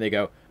in, and they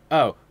go,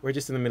 oh, we're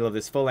just in the middle of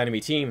this full enemy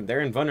team. They're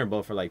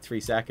invulnerable for like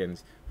 3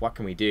 seconds. What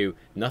can we do?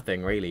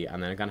 Nothing really.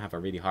 And then they're going to have a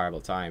really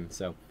horrible time.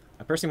 So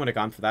I personally would have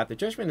gone for that. The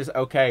Judgment is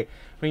okay.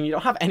 I mean, you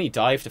don't have any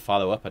dive to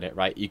follow up on it,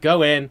 right? You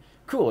go in,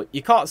 cool,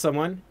 you caught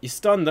someone, you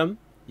stun them,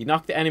 you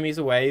knock the enemies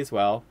away as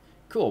well.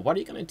 Cool, what are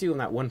you going to do in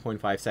that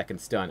 1.5 second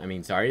stun? I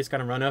mean, Zarya's going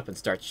to run up and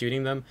start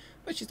shooting them,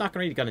 but she's not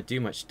really going to do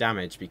much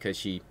damage because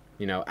she,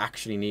 you know,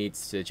 actually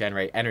needs to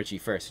generate energy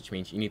first, which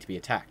means you need to be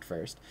attacked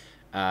first.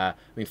 I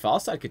mean,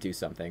 Falstad could do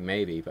something,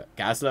 maybe, but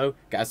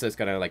Gazlo's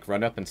going to, like,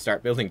 run up and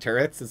start building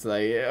turrets. It's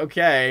like,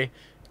 okay,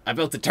 I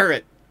built a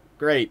turret.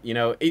 Great, you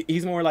know,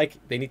 he's more like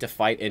they need to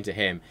fight into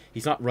him.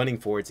 He's not running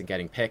forwards and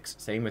getting picks.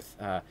 Same with,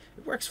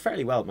 it works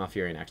fairly well with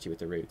Malfurion, actually, with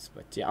the roots.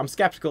 But, yeah, I'm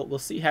skeptical. We'll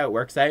see how it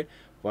works out.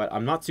 But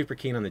I'm not super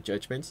keen on the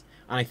Judgment.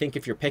 And I think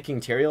if you're picking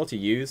Tyrael to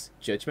use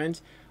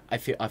Judgment, I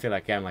feel like,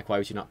 again, like, why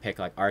would you not pick,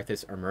 like,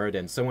 Arthas or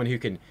Muradin? Someone who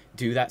can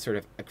do that sort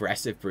of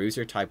aggressive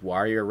bruiser type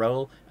warrior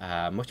role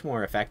much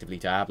more effectively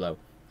Diablo.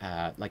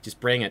 Like,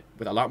 just bring it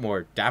with a lot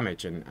more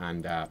damage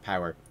and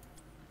power.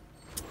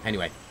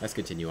 Anyway, let's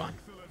continue on.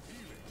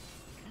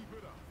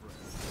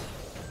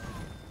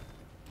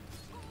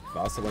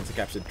 Also wants to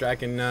capture the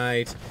Dragon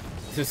Knight.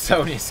 So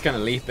Sonya's going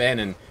to leap in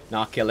and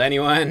not kill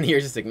anyone.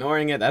 You're just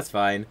ignoring it. That's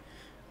fine.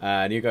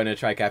 And you're going to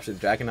try capture the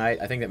Dragon Knight.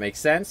 I think that makes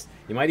sense.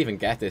 You might even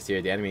get this here.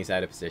 The enemy's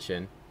out of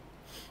position.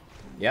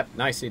 Yep,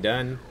 nicely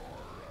done.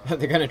 They're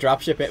going to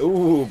dropship it.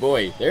 Ooh,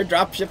 boy. They're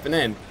dropshipping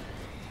in.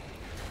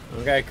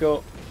 Okay,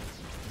 cool.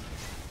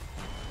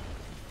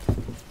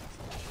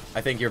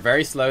 I think you're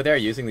very slow there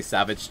using the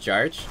Savage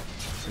Charge.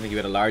 I think you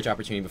had a large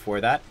opportunity before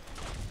that.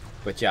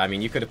 But yeah, I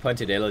mean, you could have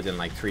punted Illidan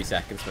like 3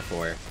 seconds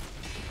before.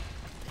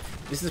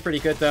 This is pretty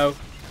good, though.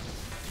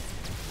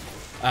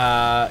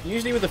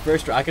 Usually with the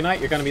first Dragon Knight,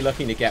 you're going to be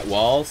looking to get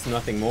walls,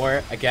 nothing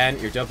more. Again,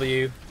 your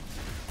W,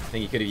 I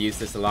think you could have used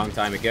this a long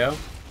time ago.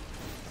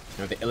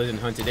 You know, the Illidan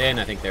hunted in,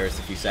 I think there was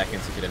a few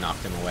seconds you could have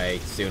knocked him away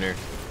sooner.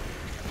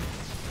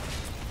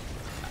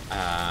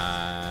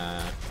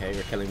 Okay,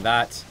 we're killing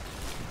that.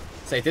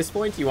 So at this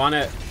point, you want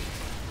to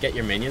get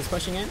your minions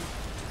pushing in.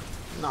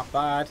 Not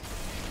bad.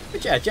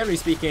 But yeah, generally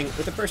speaking,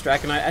 with the first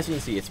Dragon Knight, as you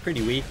can see, it's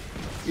pretty weak.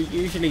 You're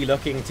usually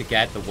looking to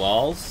get the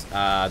walls,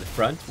 the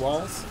front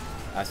walls.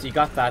 So you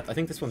got that. I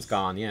think this one's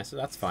gone. Yeah, so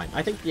that's fine.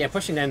 I think, yeah,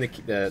 pushing down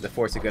the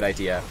fort's a good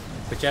idea.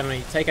 But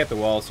generally, take out the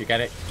walls. You're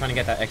trying to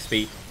get that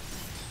XP.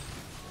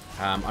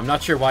 I'm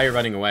not sure why you're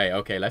running away.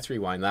 Okay, let's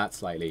rewind that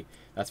slightly.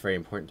 That's very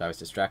important. I was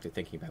distracted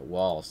thinking about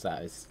walls.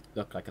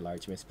 Looked like a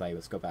large misplay.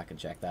 Let's go back and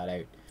check that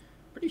out.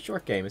 Pretty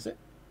short game, is it?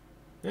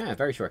 Yeah,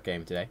 very short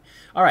game today.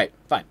 Alright,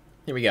 fine.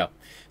 Here we go.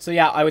 So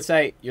yeah, I would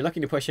say you're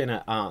looking to push in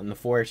on the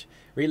fort.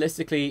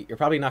 Realistically, you're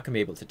probably not going to be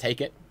able to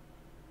take it.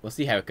 We'll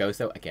see how it goes,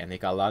 though. Again, they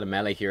got a lot of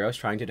melee heroes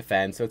trying to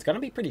defend, so it's going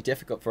to be pretty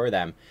difficult for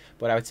them.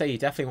 But I would say you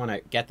definitely want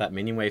to get that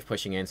minion wave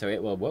pushing in, so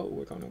it will... Whoa,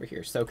 we're going over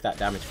here. Soak that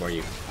damage for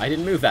you. I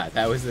didn't move that.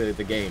 That was the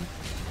game.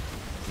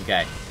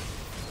 Okay.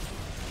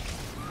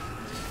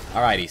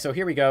 Alrighty, so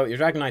here we go. Your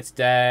Dragon Knight's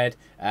dead.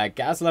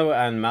 Gazlo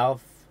and Malf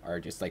are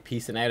just, like,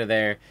 piecing out of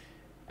there.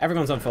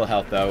 Everyone's on full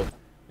health, though.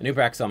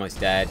 Nubkeks almost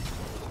dead.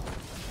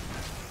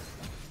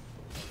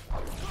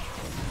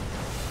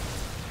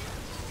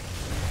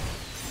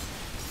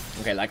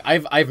 Okay, like,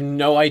 I've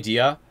no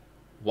idea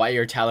why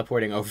you're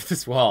teleporting over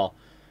this wall.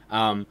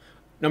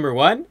 Number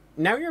one,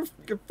 now you're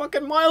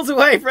fucking miles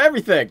away for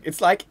everything. It's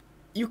like,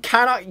 you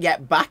cannot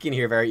get back in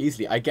here very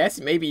easily. I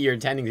guess maybe you're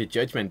intending to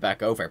Judgment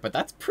back over, but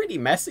that's pretty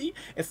messy.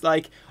 It's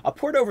like, I'll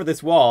port over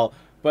this wall,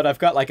 but I've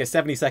got like a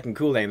 70-second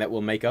cooldown that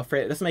will make up for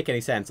it. It doesn't make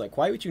any sense. Like,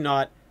 why would you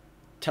not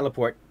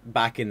teleport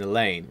back in the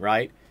lane,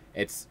 right?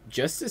 It's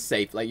just as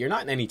safe. Like, you're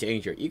not in any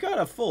danger. You got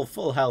a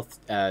full health,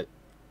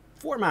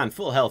 4-man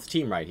full health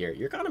team right here.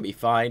 You're gonna be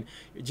fine.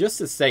 You're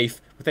just as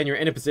safe, but then you're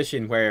in a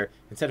position where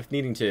instead of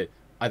needing to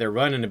either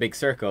run in a big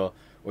circle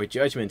or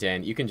Judgment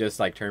in, you can just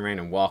like turn around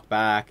and walk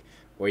back,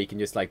 or you can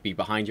just like be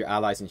behind your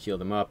allies and shield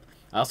them up.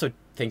 I also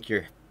think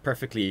you're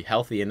perfectly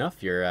healthy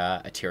enough. You're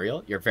a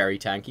Tyrael. You're very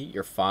tanky.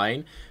 You're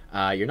fine.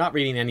 You're not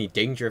really in any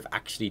danger of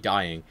actually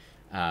dying.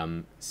 Yeah,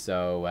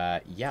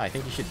 I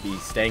think you should be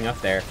staying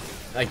up there.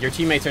 Like, your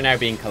teammates are now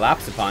being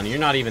collapsed upon. You're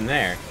not even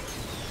there.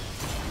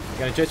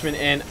 You got a Judgment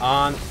in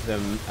on the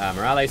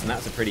Morales, and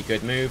that's a pretty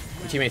good move.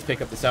 Your teammates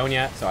pick up the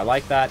Sonya, so I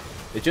like that.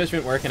 The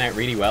Judgment working out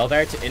really well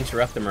there to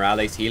interrupt the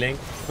Morales healing,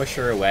 push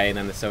her away, and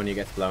then the Sonya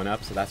gets blown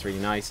up, so that's really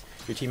nice.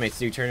 Your teammates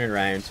do turn it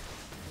around.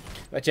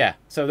 But yeah,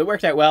 so they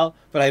worked out well,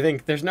 but I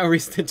think there's no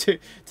reason to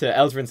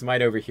Eldrain's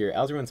Might over here.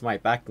 Eldrain's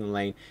Might back in the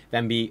lane,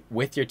 then be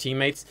with your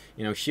teammates,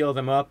 you know, shield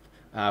them up.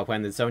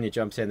 When the Sonya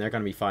jumps in, they're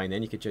going to be fine.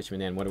 Then you could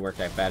Judgment in, would have worked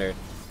out better.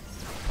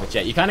 But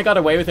yeah, you kind of got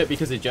away with it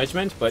because of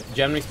Judgment, but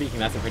generally speaking,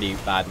 that's a pretty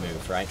bad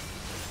move, right?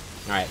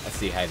 Alright, let's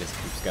see how this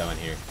keeps going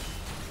here.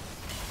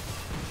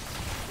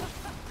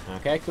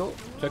 Okay, cool.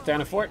 Took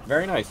down a fort.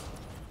 Very nice.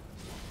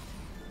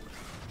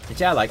 But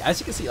yeah, like, as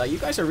you can see, like, you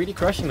guys are really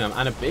crushing them,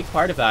 and a big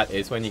part of that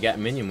is when you get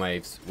minion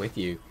waves with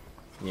you.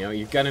 You know,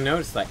 you're gonna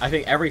notice, like, I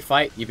think every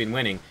fight you've been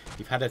winning,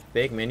 you've had a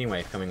big minion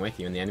wave coming with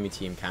you, and the enemy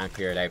team can't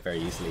clear it out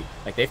very easily.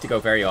 Like, they have to go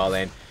very all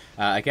in.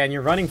 Again,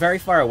 you're running very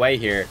far away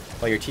here,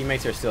 while your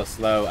teammates are still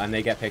slow, and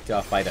they get picked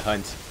off by the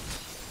hunt.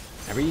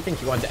 I really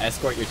think you want to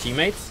escort your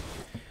teammates.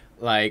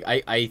 Like,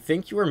 I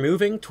think you were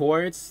moving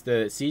towards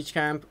the siege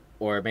camp,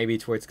 or maybe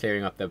towards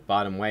clearing up the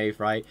bottom wave,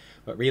 right?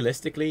 But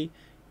realistically,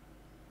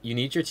 you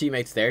need your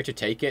teammates there to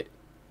take it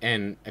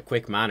in a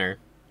quick manner.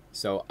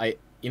 So,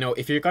 you know,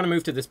 if you're going to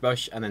move to this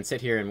bush and then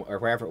sit here, or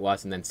wherever it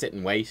was, and then sit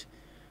and wait,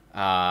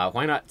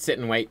 why not sit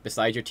and wait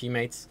beside your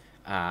teammates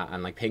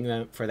and, like, ping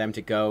them for them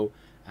to go?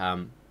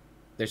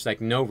 There's,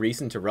 like, no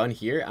reason to run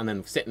here and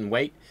then sit and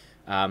wait.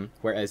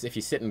 Whereas if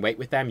you sit and wait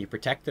with them, you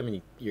protect them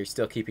and you're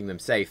still keeping them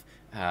safe.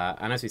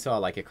 And as we saw,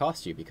 like, it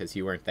cost you because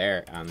you weren't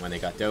there, and when they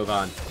got dove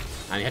on,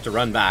 and you had to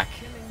run back,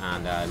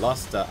 and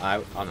lost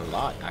out on a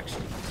lot,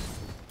 actually.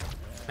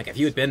 Like, if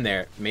you had been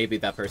there, maybe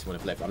that person would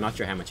have lived. I'm not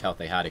sure how much health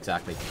they had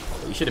exactly,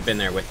 but you should have been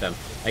there with them.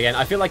 Again,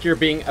 I feel like you're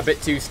being a bit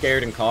too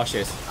scared and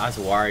cautious as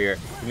a warrior.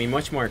 You can be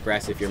much more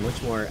aggressive. You're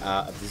much more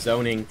of the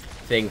zoning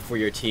thing for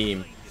your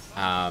team.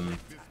 And,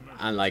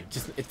 like,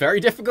 just, it's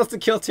very difficult to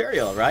kill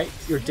Tyrael, right?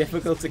 You're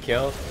difficult to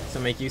kill, so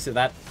make use of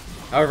that.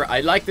 However, I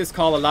like this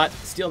call a lot.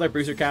 Steal their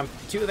bruiser camp.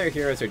 2 of their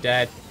heroes are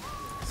dead.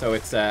 So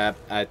it's a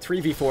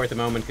 3v4 at the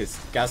moment because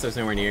Gazlo's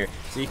nowhere near.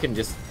 So you can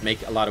just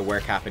make a lot of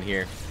work happen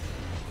here.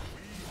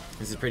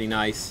 This is pretty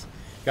nice.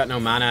 Got no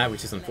mana,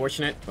 which is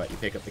unfortunate, but you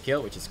pick up the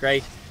kill, which is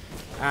great.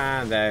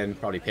 And then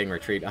probably ping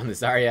retreat on the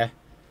Zarya,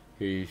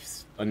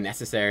 who's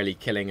unnecessarily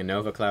killing a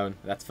Nova clone.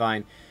 That's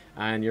fine.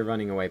 And you're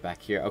running away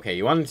back here. Okay,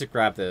 you wanted to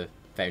grab the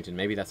fountain.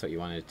 Maybe that's what you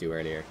wanted to do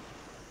earlier.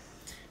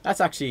 That's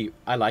actually,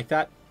 I like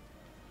that.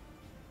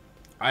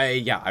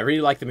 I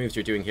really like the moves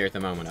you're doing here at the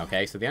moment.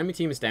 Okay, so the enemy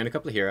team is down a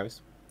couple of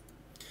heroes.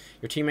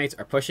 Your teammates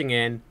are pushing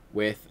in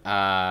with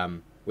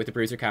the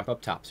bruiser camp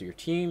up top. So your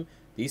team,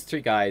 these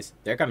 3 guys,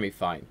 they're going to be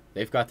fine.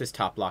 They've got this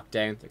top locked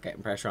down. They're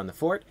getting pressure on the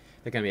fort.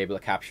 They're going to be able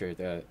to capture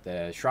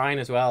the shrine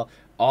as well.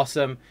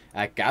 Awesome.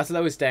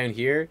 Gazlo is down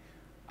here.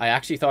 I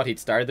actually thought he'd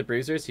started the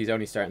bruisers. He's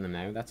only starting them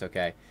now. That's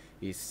okay.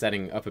 He's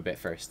setting up a bit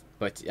first.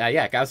 But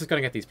yeah, Gazlo's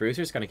going to get these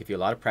bruisers. Going to give you a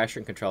lot of pressure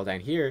and control down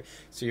here.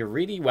 So you're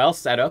really well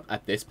set up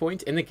at this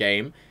point in the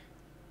game.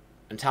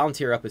 And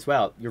Palantir up as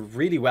well. You're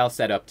really well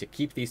set up to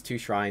keep these 2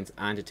 shrines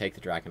and to take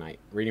the Dragonite.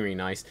 Really, really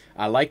nice.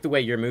 I like the way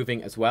you're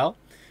moving as well.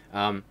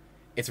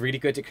 It's really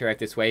good to clear out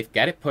this wave.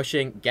 Get it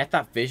pushing. Get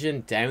that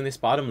vision down this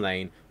bottom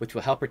lane, which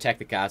will help protect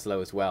the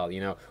Gazlo as well. You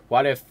know,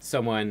 what if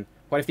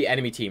the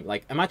enemy team,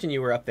 like, imagine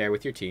you were up there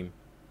with your team.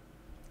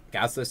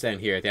 Gazlo's down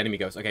here. The enemy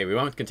goes, okay, we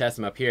won't contest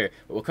them up here,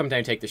 but we'll come down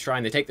and take the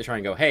shrine. They take the shrine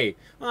and go, hey,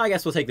 well, I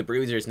guess we'll take the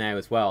bruisers now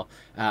as well.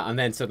 And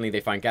then suddenly they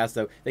find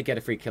Gazlo. They get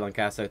a free kill on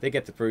Gazlo. They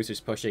get the bruisers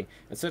pushing.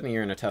 And suddenly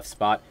you're in a tough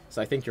spot.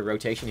 So I think your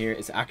rotation here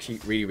is actually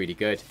really, really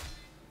good.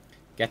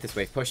 Get this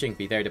wave pushing.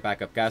 Be there to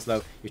back up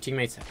Gazlo. Your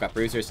teammates have got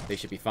bruisers. They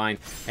should be fine.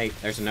 Hey,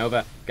 there's a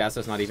Nova.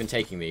 Gazlo's not even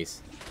taking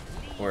these.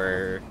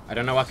 Or, I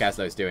don't know what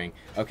Gazlo's doing.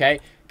 Okay,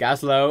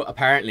 Gazlo,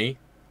 apparently,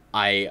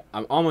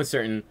 I'm almost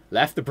certain,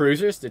 left the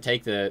bruisers to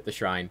take the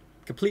shrine.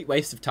 Complete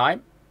waste of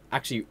time.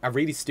 Actually, a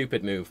really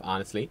stupid move,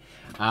 honestly.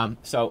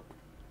 So,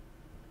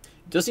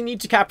 does he need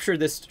to capture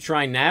this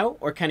shrine now,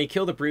 or can he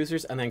kill the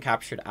bruisers and then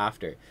capture it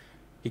after?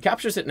 He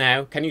captures it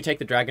now. Can you take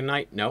the Dragon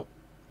Knight? No.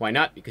 Why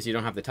not? Because you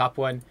don't have the top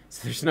one.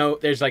 So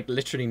there's like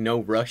literally no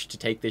rush to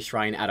take this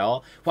shrine at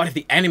all. What if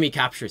the enemy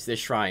captures this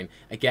shrine?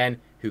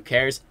 Again, who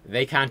cares?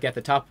 They can't get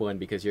the top one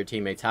because your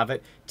teammates have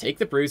it. Take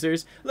the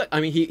bruisers. Look, I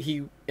mean,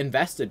 he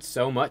invested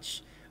so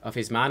much of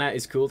his mana,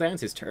 his cooldowns,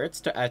 his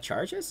turrets,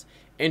 charges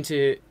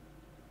into...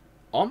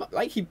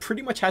 like, he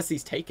pretty much has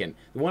these taken.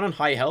 The one on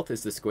high health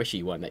is the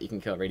squishy one that you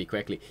can kill really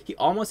quickly. He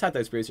almost had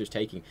those bruisers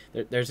taken.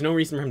 There's no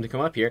reason for him to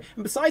come up here.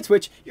 And besides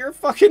which, you're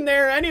fucking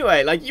there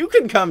anyway. Like, you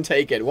can come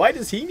take it. Why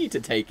does he need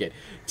to take it?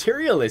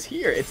 Tyrael is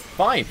here. It's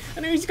fine.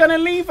 And he's gonna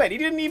leave it. He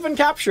didn't even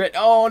capture it.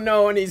 Oh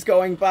no, and he's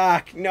going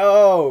back.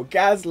 No,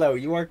 Gazlo,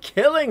 you are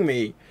killing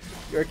me.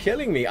 You're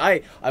killing me.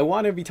 I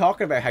want to be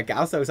talking about how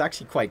Gazlo is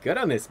actually quite good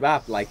on this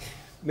map. Like,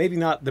 maybe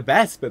not the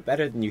best, but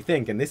better than you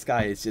think. And this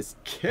guy is just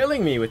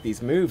killing me with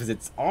these moves.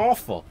 It's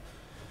awful.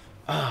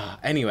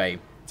 Anyway,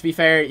 to be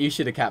fair, you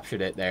should have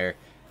captured it there.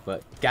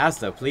 But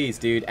Gazlo, please,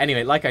 dude.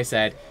 Anyway, like I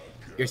said,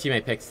 your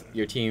teammate picks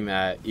your team.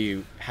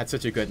 You had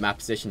such a good map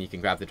position. You can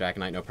grab the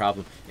Dragonite, no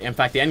problem. In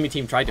fact, the enemy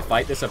team tried to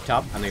fight this up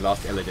top, and they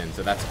lost Illidan,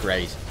 so that's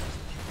great.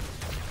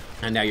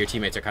 And now your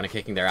teammates are kind of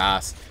kicking their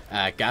ass.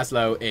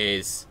 Gazlo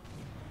is...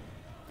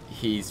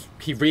 He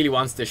really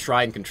wants the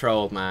shrine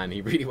controlled, man.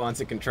 He really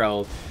wants it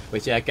controlled.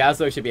 Which, yeah,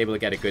 Gazlo should be able to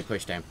get a good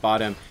push down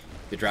bottom.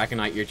 The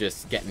Dragonite, you're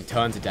just getting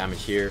tons of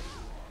damage here.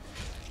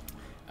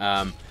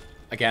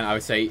 Again, I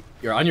would say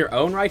you're on your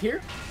own right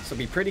here, so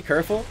be pretty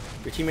careful.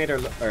 Your team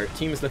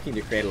is looking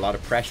to create a lot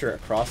of pressure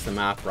across the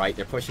map, right?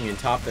 They're pushing in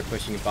top, they're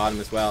pushing in bottom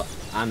as well,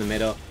 and the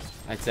middle.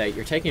 I'd say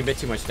you're taking a bit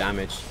too much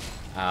damage.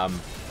 I'd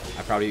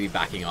probably be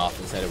backing off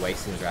instead of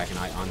wasting the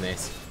Dragonite on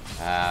this.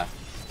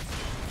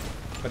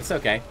 But it's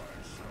okay.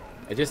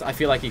 I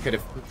feel like he could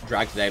have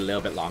dragged it out a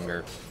little bit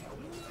longer,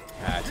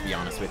 to be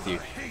honest with you.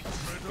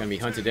 Gonna be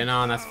hunted in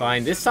on, that's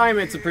fine. This time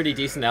it's a pretty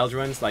decent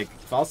Eldruins, like,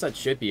 Falstad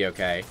should be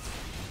okay.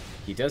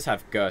 He does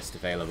have Gust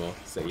available,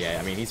 so yeah,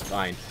 I mean, he's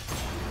fine.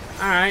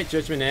 Alright,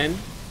 Judgment in.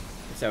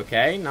 It's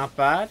okay, not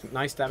bad.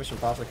 Nice damage from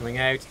Falstad coming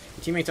out.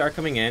 The teammates are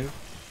coming in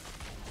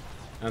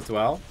as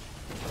well.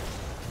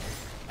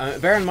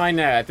 Bear in mind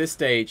now, at this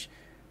stage,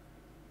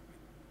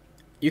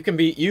 you can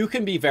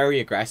be very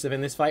aggressive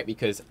in this fight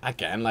because,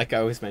 again, like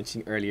I was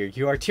mentioning earlier,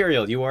 you are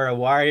Tyrael, you are a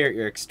warrior,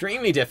 you're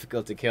extremely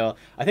difficult to kill.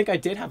 I think I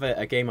did have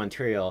a game on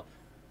Tyrael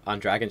on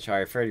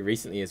Dragonshire fairly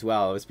recently as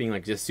well. I was being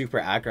like just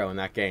super aggro in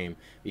that game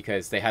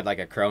because they had like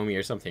a Chromie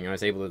or something and I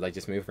was able to like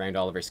just move around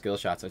all of her skill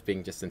shots. I was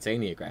being just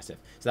insanely aggressive.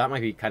 So that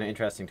might be kind of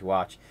interesting to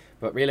watch.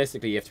 But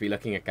realistically, you have to be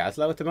looking at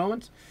Gazlowe at the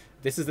moment.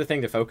 This is the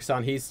thing to focus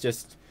on. He's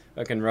just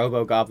fucking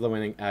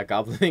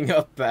goblining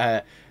up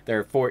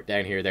their fort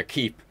down here, their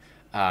keep.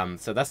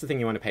 So that's the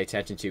thing you want to pay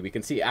attention to. We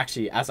can see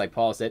actually as I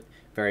pause it,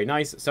 very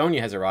nice,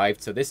 Sonya has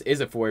arrived. So this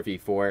is a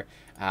 4v4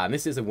 and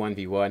this is a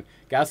 1v1.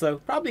 Gazlowe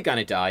probably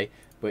gonna die,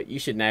 but you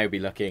should now be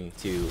looking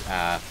to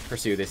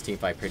pursue this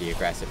teamfight pretty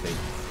aggressively.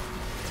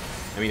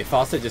 I mean, if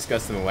Falstad just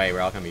gusts them away,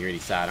 we're all going to be really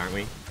sad, aren't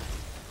we?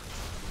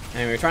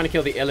 And we're trying to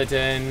kill the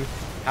Illidan,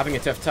 having a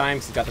tough time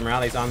because he's got the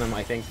Morales on them.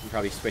 I think we can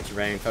probably switch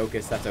around,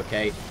 focus, that's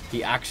okay.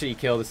 He actually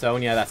killed the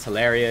Sonya, that's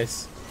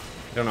hilarious.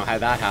 I don't know how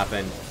that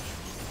happened.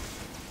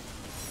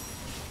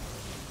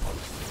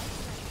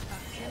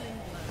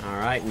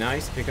 Alright,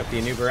 nice. Pick up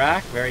the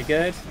Anubarak, very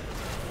good.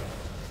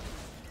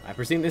 I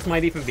presume this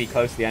might even be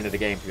close to the end of the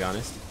game, to be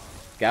honest.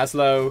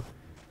 Gazlowe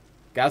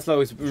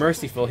is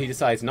merciful. He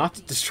decides not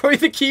to destroy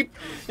the keep.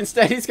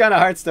 Instead, he's kind of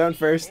Hearthstone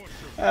first.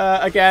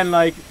 Again,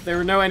 like, there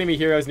were no enemy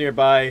heroes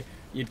nearby.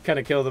 You'd kind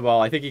of kill them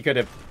all. I think he could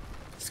have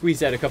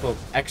squeezed out a couple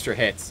extra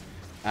hits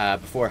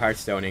before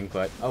Hearthstoning,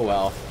 but oh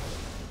well.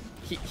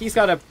 He's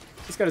got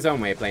his own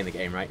way of playing the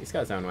game, right? He's got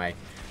his own way.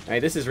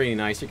 Alright, this is really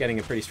nice. You're getting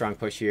a pretty strong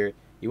push here.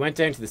 You went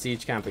down to the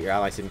siege camp, but your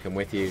allies didn't come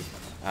with you.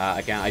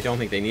 Again, I don't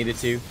think they needed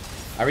to.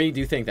 I really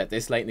do think that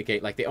this late in the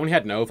game, like, they only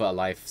had Nova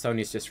alive.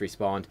 Sonya's just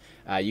respawned.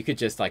 You could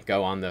just, like,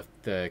 go on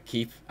the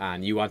keep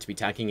and you want to be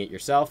tanking it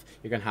yourself.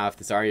 You're going to have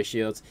the Zarya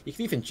shields. You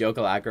can even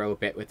juggle aggro a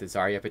bit with the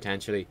Zarya,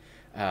 potentially,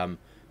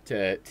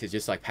 to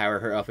just, like, power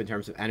her up in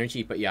terms of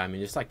energy. But, yeah, I mean,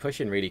 just, like,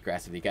 push in really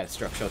aggressively, get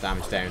structural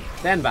damage down,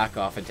 then back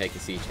off and take the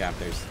siege camp.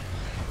 There's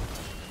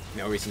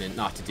no reason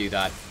not to do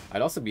that.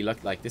 I'd also be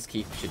looking like this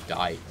keep should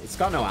die. It's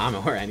got no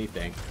ammo or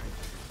anything.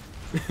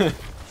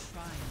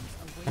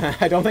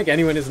 I don't think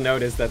anyone has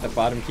noticed that the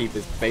bottom keep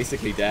is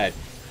basically dead.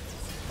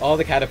 All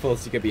the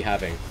catapults you could be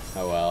having.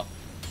 Oh well.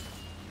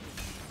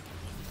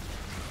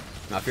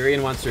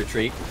 Malfurion wants to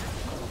retreat.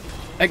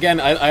 Again,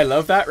 I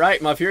love that,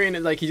 right? Malfurion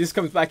is like, he just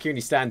comes back here and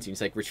he stands and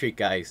he's like, retreat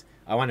guys,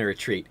 I want to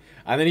retreat.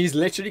 And then he's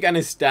literally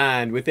gonna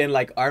stand within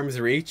like arm's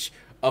reach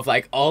of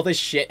like all the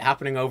shit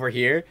happening over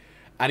here.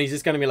 And he's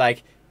just gonna be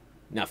like,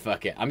 nah,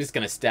 fuck it, I'm just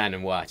gonna stand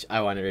and watch. I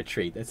want to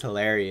retreat. That's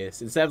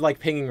hilarious. Instead of like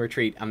pinging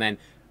retreat and then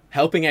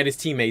helping out his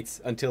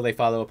teammates until they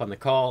follow up on the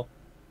call,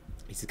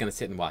 he's just going to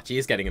sit and watch. He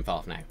is getting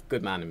involved now.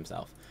 Good man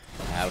himself.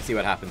 We'll see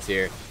what happens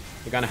here.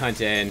 They're going to hunt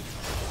in.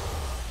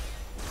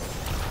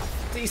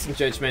 Decent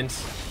judgment.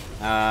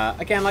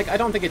 Again, like, I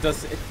don't think it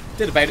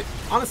did about it.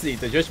 Honestly,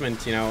 the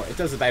judgment, you know, it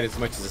does about as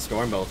much as a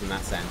Stormbolt in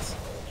that sense.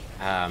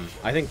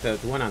 I think the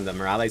one on the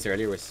Morales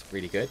earlier was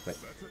really good, but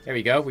there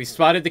we go. We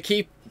spotted the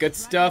keep. Good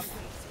stuff.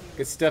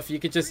 Good stuff. You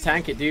could just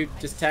tank it, dude.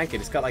 Just tank it.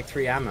 It's got like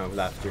 3 ammo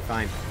left. You're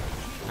fine.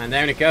 And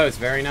down it goes.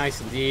 Very nice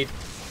indeed.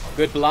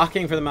 Good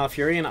blocking for the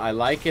Malfurion. I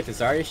like it. The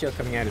Zarya shield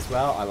coming out as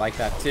well. I like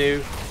that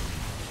too.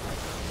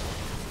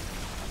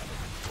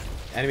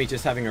 Enemy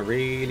just having a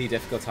really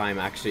difficult time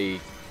actually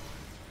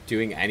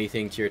doing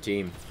anything to your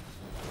team.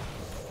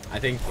 I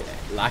think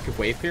lack of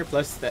wave clear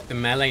plus the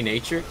melee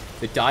nature,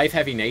 the dive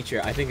heavy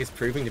nature, I think is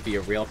proving to be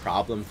a real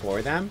problem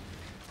for them.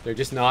 They're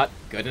just not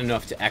good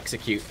enough to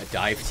execute a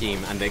dive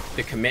team and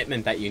the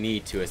commitment that you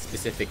need to a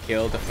specific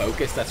kill, the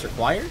focus that's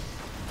required.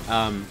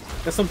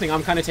 That's something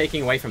I'm kind of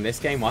taking away from this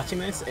game watching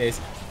this, is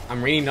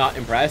I'm really not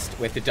impressed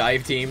with the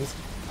dive teams,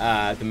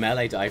 the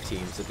melee dive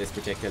teams at this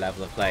particular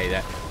level of play.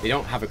 That they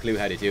don't have a clue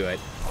how to do it.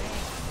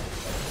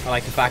 I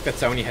like the fact that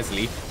Sony has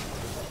leap.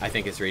 I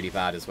think it's really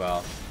bad as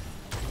well.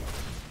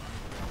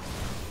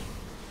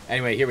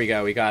 Anyway, here we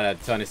go. We got a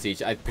ton of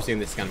siege. I presume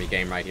this is going to be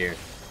game right here.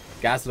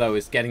 Gazlowe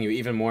is getting you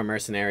even more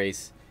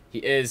mercenaries.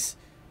 He's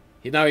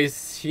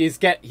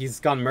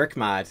gone merc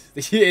mad.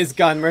 He is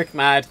gone merc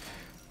mad.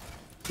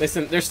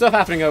 Listen, there's stuff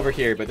happening over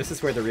here, but this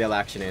is where the real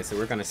action is, so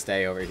we're going to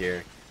stay over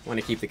here. I want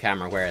to keep the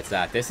camera where it's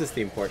at. This is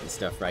the important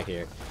stuff right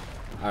here.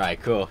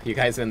 Alright, cool. You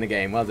guys win the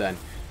game. Well done.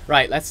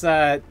 Right, let's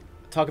talk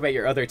about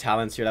your other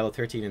talents, your level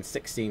 13 and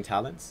 16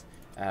 talents.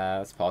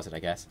 Let's pause it, I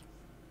guess.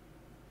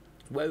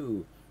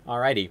 Whoa.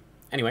 Alrighty.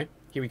 Anyway,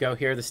 here we go.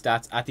 Here are the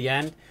stats at the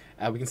end.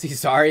 We can see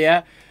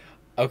Zarya.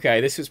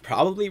 Okay, this was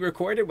probably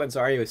recorded when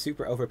Zarya was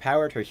super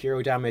overpowered. Her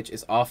hero damage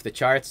is off the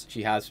charts.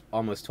 She has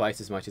almost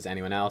twice as much as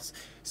anyone else.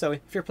 So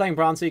if you're playing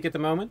Bronze League at the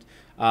moment,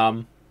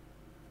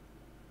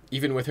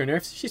 even with her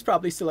nerfs, she's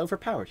probably still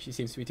overpowered. She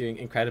seems to be doing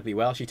incredibly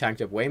well. She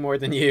tanked up way more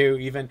than you,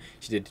 even.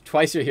 She did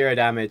twice your hero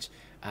damage.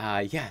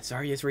 Yeah,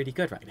 Zarya's really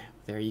good right now.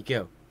 There you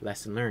go.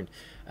 Lesson learned.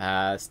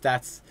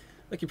 Stats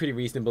looking pretty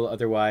reasonable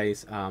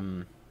otherwise.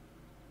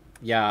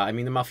 Yeah, I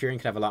mean, the Malfurion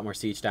could have a lot more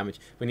siege damage.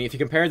 If you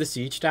compare the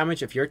siege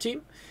damage of your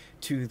team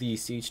to the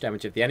siege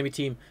damage of the enemy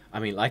team, I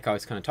mean, like I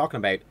was kind of talking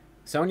about,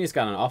 Sonya's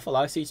got an awful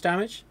lot of siege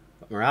damage,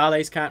 but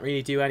Morales can't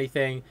really do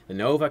anything. The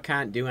Nova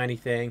can't do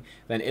anything.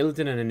 Then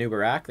Illidan and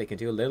Anubarak, they can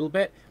do a little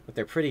bit, but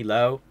they're pretty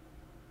low.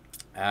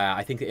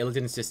 I think the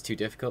Illidan's just too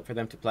difficult for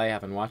them to play. I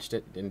haven't watched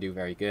it. Didn't do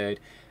very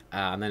good.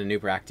 And then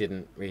Anubarak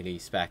didn't really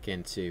spec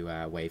into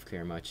wave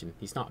clear much, and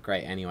he's not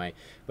great anyway.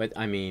 But,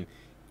 I mean,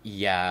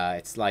 yeah,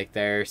 it's like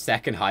their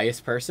second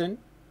highest person,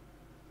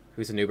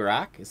 who's a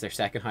Nubarak, is their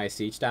second highest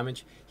siege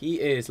damage. He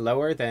is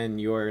lower than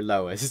your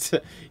lowest. You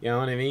know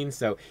what I mean?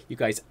 So you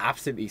guys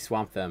absolutely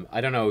swamp them.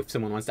 I don't know if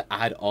someone wants to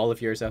add all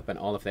of yours up and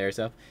all of theirs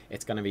up.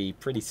 It's going to be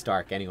pretty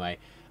stark anyway.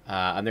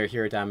 And their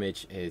hero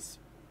damage is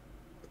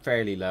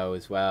fairly low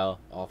as well,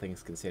 all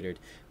things considered.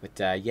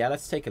 But yeah,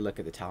 let's take a look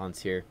at the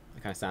talents here.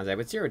 It kind of stands out.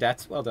 But 0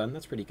 deaths, well done.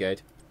 That's pretty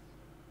good.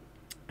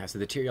 So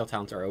the Tyrael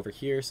talents are over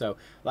here. So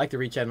like the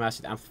Regen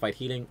Mastered Amplified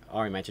Healing,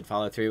 already mentioned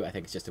follow through. I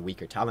think it's just a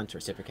weaker talent.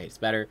 Reciprocate is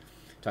better.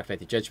 Talked about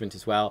the Judgment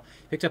as well.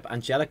 Picked up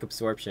Angelic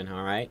Absorption,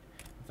 alright.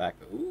 In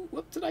fact, ooh,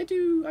 what did I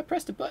do? I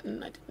pressed a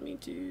button. I didn't mean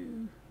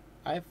to.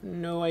 I have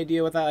no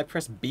idea what that. I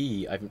pressed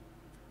B.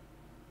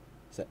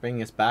 Is that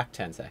bringing us back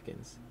 10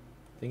 seconds?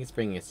 I think it's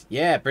bringing us...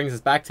 Yeah, it brings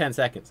us back 10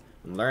 seconds.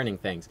 I'm learning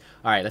things.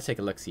 Alright, let's take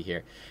a look-see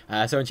here.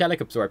 So Angelic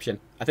Absorption,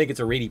 I think it's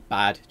a really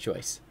bad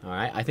choice.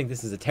 Alright, I think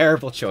this is a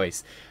terrible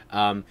choice.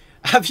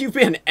 Have you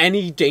been in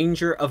any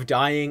danger of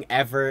dying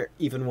ever,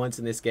 even once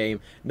in this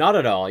game? Not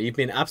at all. You've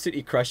been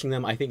absolutely crushing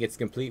them. I think it's a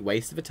complete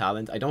waste of a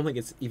talent. I don't think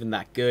it's even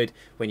that good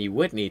when you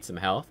would need some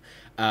health.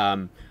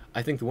 I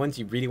think the ones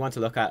you really want to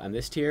look at on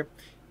this tier,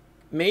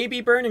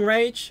 maybe Burning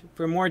Rage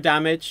for more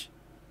damage.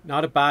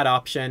 Not a bad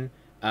option.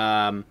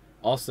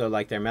 Also,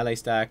 like, they're melee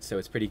stacked, so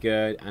it's pretty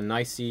good. And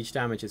nice siege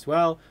damage as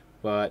well.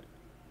 But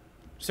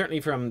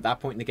certainly from that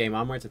point in the game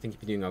onwards, I think you've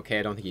been doing okay.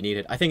 I don't think you need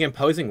it. I think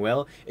Imposing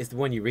Will is the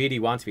one you really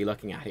want to be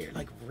looking at here.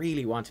 Like,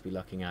 really want to be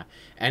looking at.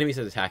 Enemies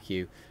that attack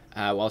you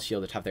while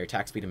shielded have their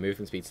attack speed and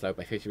movement speed slowed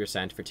by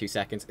 50% for 2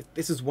 seconds.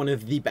 This is one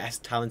of the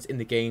best talents in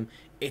the game.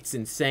 It's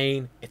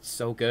insane. It's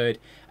so good.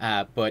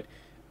 But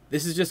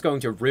this is just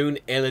going to ruin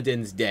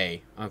Illidan's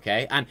day,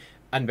 okay?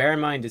 And bear in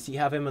mind, does he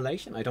have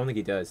Immolation? I don't think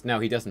he does. No,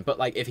 he doesn't. But,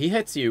 like, if he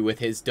hits you with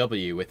his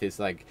W, with his,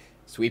 like,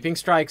 sweeping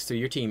strikes through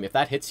your team, if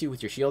that hits you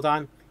with your shield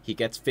on, he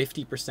gets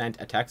 50%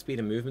 attack speed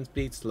and movement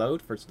speed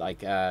slowed for,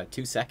 like,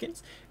 2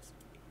 seconds.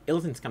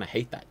 Illidan's gonna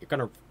hate that. You're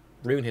gonna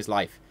ruin his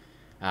life.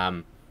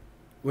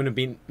 Would have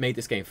made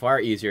this game far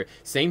easier.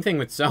 Same thing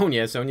with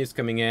Sonya. Sonya's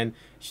coming in.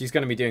 She's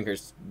gonna be doing her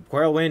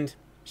Whirlwind.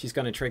 She's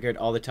going to trigger it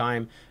all the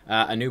time.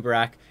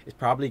 Anubarak is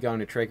probably going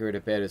to trigger it a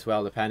bit as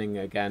well, depending,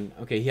 again.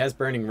 Okay, he has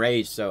Burning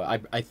Rage, so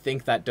I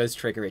think that does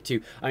trigger it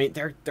too. I mean,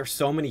 there's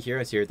so many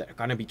heroes here that are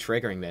going to be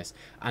triggering this,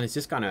 and it's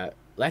just going to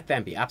let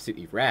them be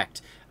absolutely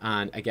wrecked.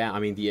 And again, I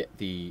mean,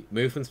 the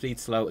movement speed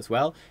slow as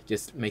well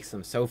just makes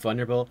them so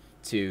vulnerable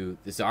to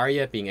the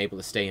Zarya being able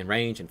to stay in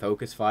range and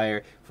focus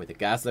fire, for the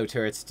Gazlo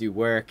turrets to do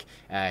work.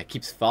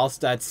 Keeps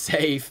Falstad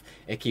safe.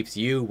 It keeps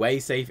you way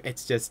safe.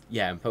 It's just,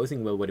 yeah,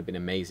 Imposing Will would have been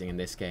amazing in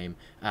this game.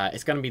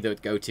 It's going to be the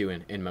go-to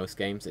in most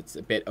games. It's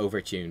a bit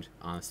overtuned,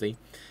 honestly.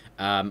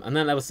 And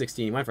then level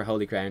 16, went for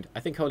Holy Ground.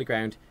 I think Holy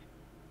Ground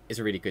is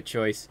a really good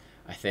choice.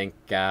 I think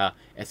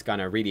it's going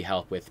to really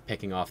help with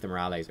picking off the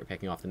Morales or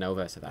picking off the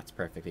Nova, so that's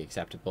perfectly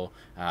acceptable.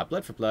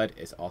 Blood for Blood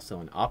is also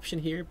an option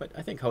here, but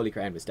I think Holy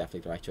Ground was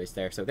definitely the right choice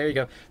there. So there you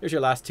go. There's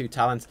your last 2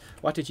 talents.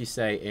 What did you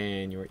say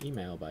in your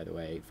email, by the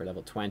way, for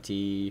level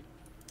 20?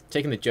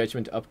 Taking the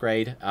Judgment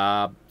upgrade.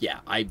 Yeah,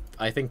 I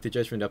think the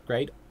Judgment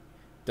upgrade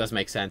does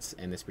make sense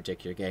in this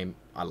particular game.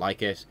 I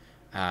like it.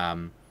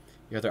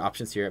 Your other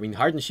options here, I mean,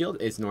 Hardened Shield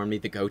is normally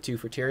the go-to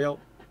for Tyrael.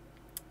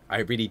 I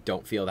really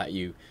don't feel that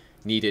you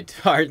needed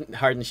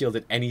Hardened Shield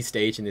at any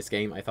stage in this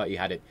game. I thought you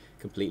had it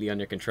completely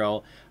under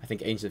control. I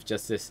think Angel of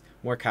Justice,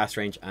 more cast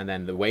range, and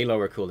then the way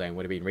lower cooldown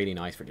would have been really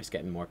nice for just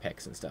getting more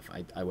picks and stuff.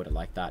 I would have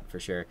liked that for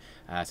sure.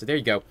 So there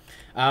you go.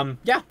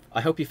 Yeah,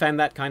 I hope you found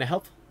that kind of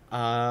helpful.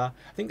 I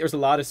think there's a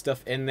lot of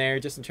stuff in there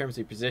just in terms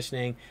of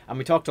positioning, and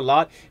we talked a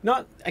lot.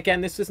 Not,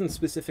 again, this isn't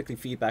specifically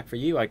feedback for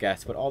you, I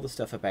guess, but all the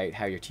stuff about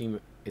how your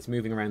team is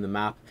moving around the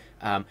map.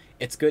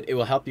 It's good. It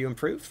will help you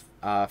improve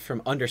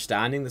from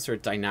understanding the sort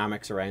of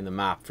dynamics around the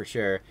map for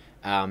sure.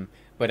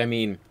 But I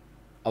mean,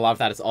 a lot of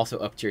that is also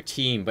up to your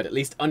team, but at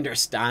least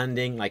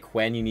understanding like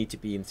when you need to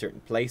be in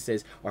certain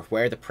places or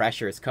where the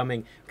pressure is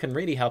coming can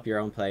really help your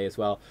own play as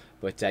well.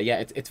 But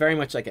yeah, it's very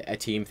much like a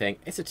team thing.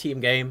 It's a team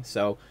game,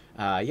 so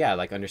yeah,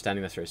 like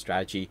understanding that sort of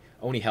strategy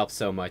only helps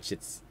so much.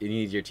 You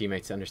need your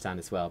teammates to understand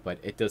as well, but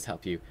it does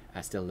help you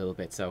still a little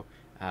bit. So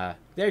there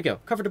you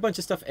go. Covered a bunch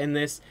of stuff in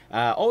this.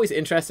 Always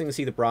interesting to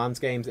see the bronze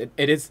games. It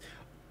is.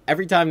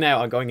 Every time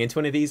now I'm going into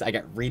one of these, I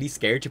get really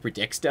scared to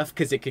predict stuff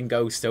because it can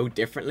go so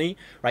differently,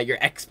 right? Your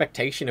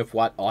expectation of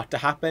what ought to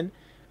happen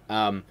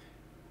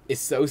is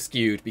so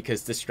skewed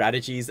because the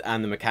strategies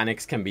and the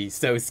mechanics can be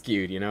so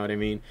skewed, you know what I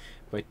mean?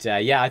 But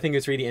yeah, I think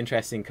it's really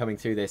interesting coming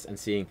through this and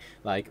seeing,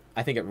 like,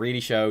 I think it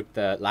really showed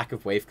the lack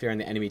of wave clear in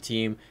the enemy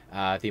team,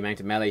 the amount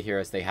of melee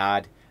heroes they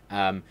had.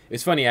 It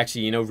was funny,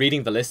 actually, you know,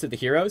 reading the list of the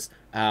heroes,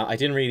 I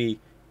didn't really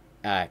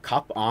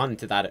cop on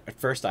to that at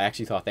first. I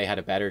actually thought they had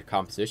a better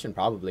composition,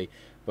 probably.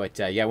 But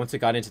yeah, once I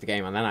got into the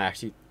game and then I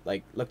actually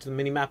like looked at the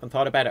mini map and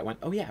thought about it, I went,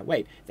 oh yeah,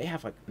 wait, they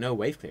have like no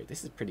wave clear.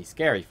 This is pretty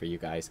scary for you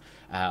guys,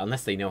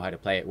 unless they know how to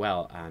play it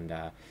well. And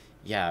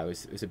yeah, it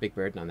was a big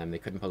burden on them. They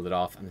couldn't pull it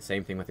off, and the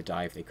same thing with the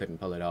dive. They couldn't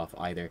pull it off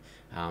either.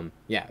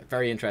 Yeah,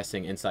 very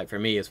interesting insight for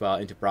me as well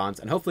into bronze,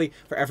 and hopefully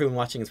for everyone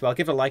watching as well.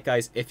 Give it a like,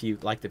 guys, if you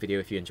liked the video,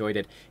 if you enjoyed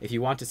it. If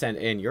you want to send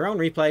in your own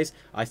replays,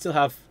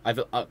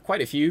 I've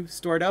quite a few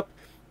stored up,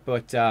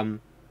 but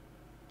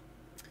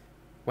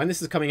when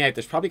this is coming out,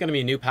 there's probably going to be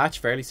a new patch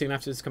fairly soon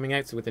after this is coming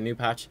out. So with the new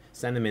patch,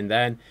 send them in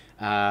then.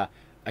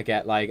 I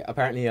get, like,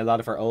 apparently a lot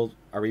of our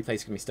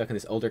replays can be stuck in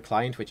this older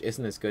client, which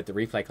isn't as good, the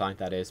replay client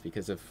that is,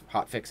 because of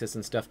hot fixes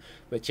and stuff.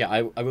 But yeah,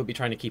 I will be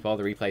trying to keep all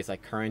the replays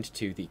like current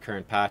to the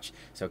current patch,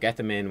 so get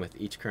them in with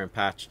each current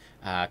patch,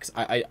 because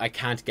I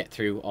can't get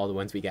through all the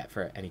ones we get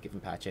for any given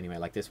patch anyway.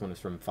 Like this one was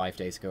from 5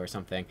 days ago or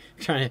something.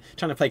 Trying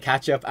to play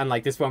catch up, and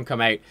like this won't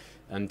come out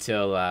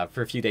until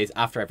for a few days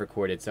after I've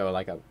recorded, so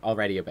like I'm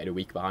already about a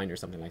week behind or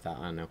something like that.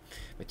 I don't know.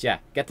 But yeah,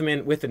 get them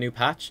in with the new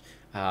patch.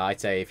 I'd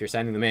say if you're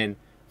sending them in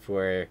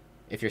for...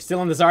 If you're still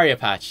on the Zarya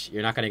patch,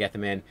 you're not going to get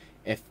them in.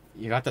 If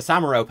you got the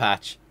Samuro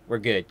patch, we're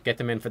good. Get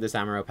them in for the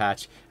Samuro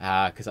patch,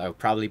 because I'll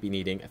probably be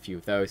needing a few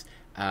of those.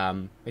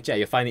 But yeah,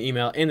 you'll find the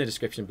email in the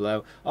description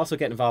below. Also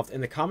get involved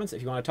in the comments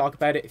if you want to talk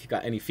about it. If you've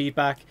got any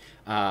feedback,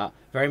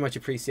 very much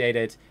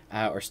appreciated,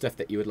 or stuff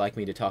that you would like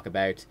me to talk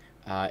about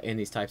in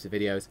these types of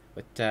videos.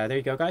 But there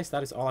you go, guys.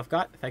 That is all I've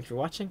got. Thanks for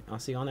watching. I'll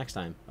see you all next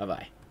time.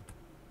 Bye-bye.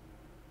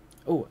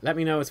 Oh, let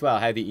me know as well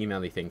how the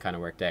email-y thing kind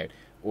of worked out.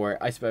 Or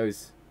I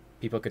suppose...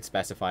 people could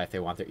specify if they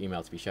want their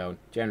email to be shown.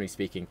 Generally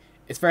speaking,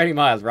 it's fairly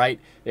mild, right?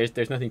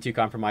 There's nothing too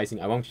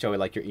compromising. I won't show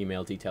like your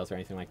email details or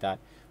anything like that.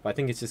 But I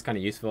think it's just kind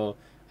of useful,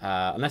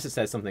 unless it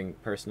says something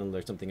personal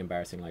or something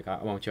embarrassing. Like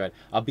I won't show it.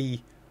 I'll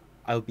be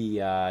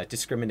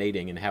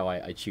discriminating in how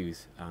I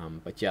choose.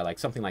 But yeah, like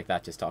something like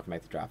that, just talking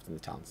about the draft and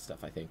the talent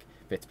stuff, I think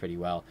fits pretty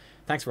well.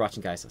 Thanks for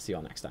watching, guys. I'll see you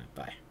all next time.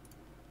 Bye.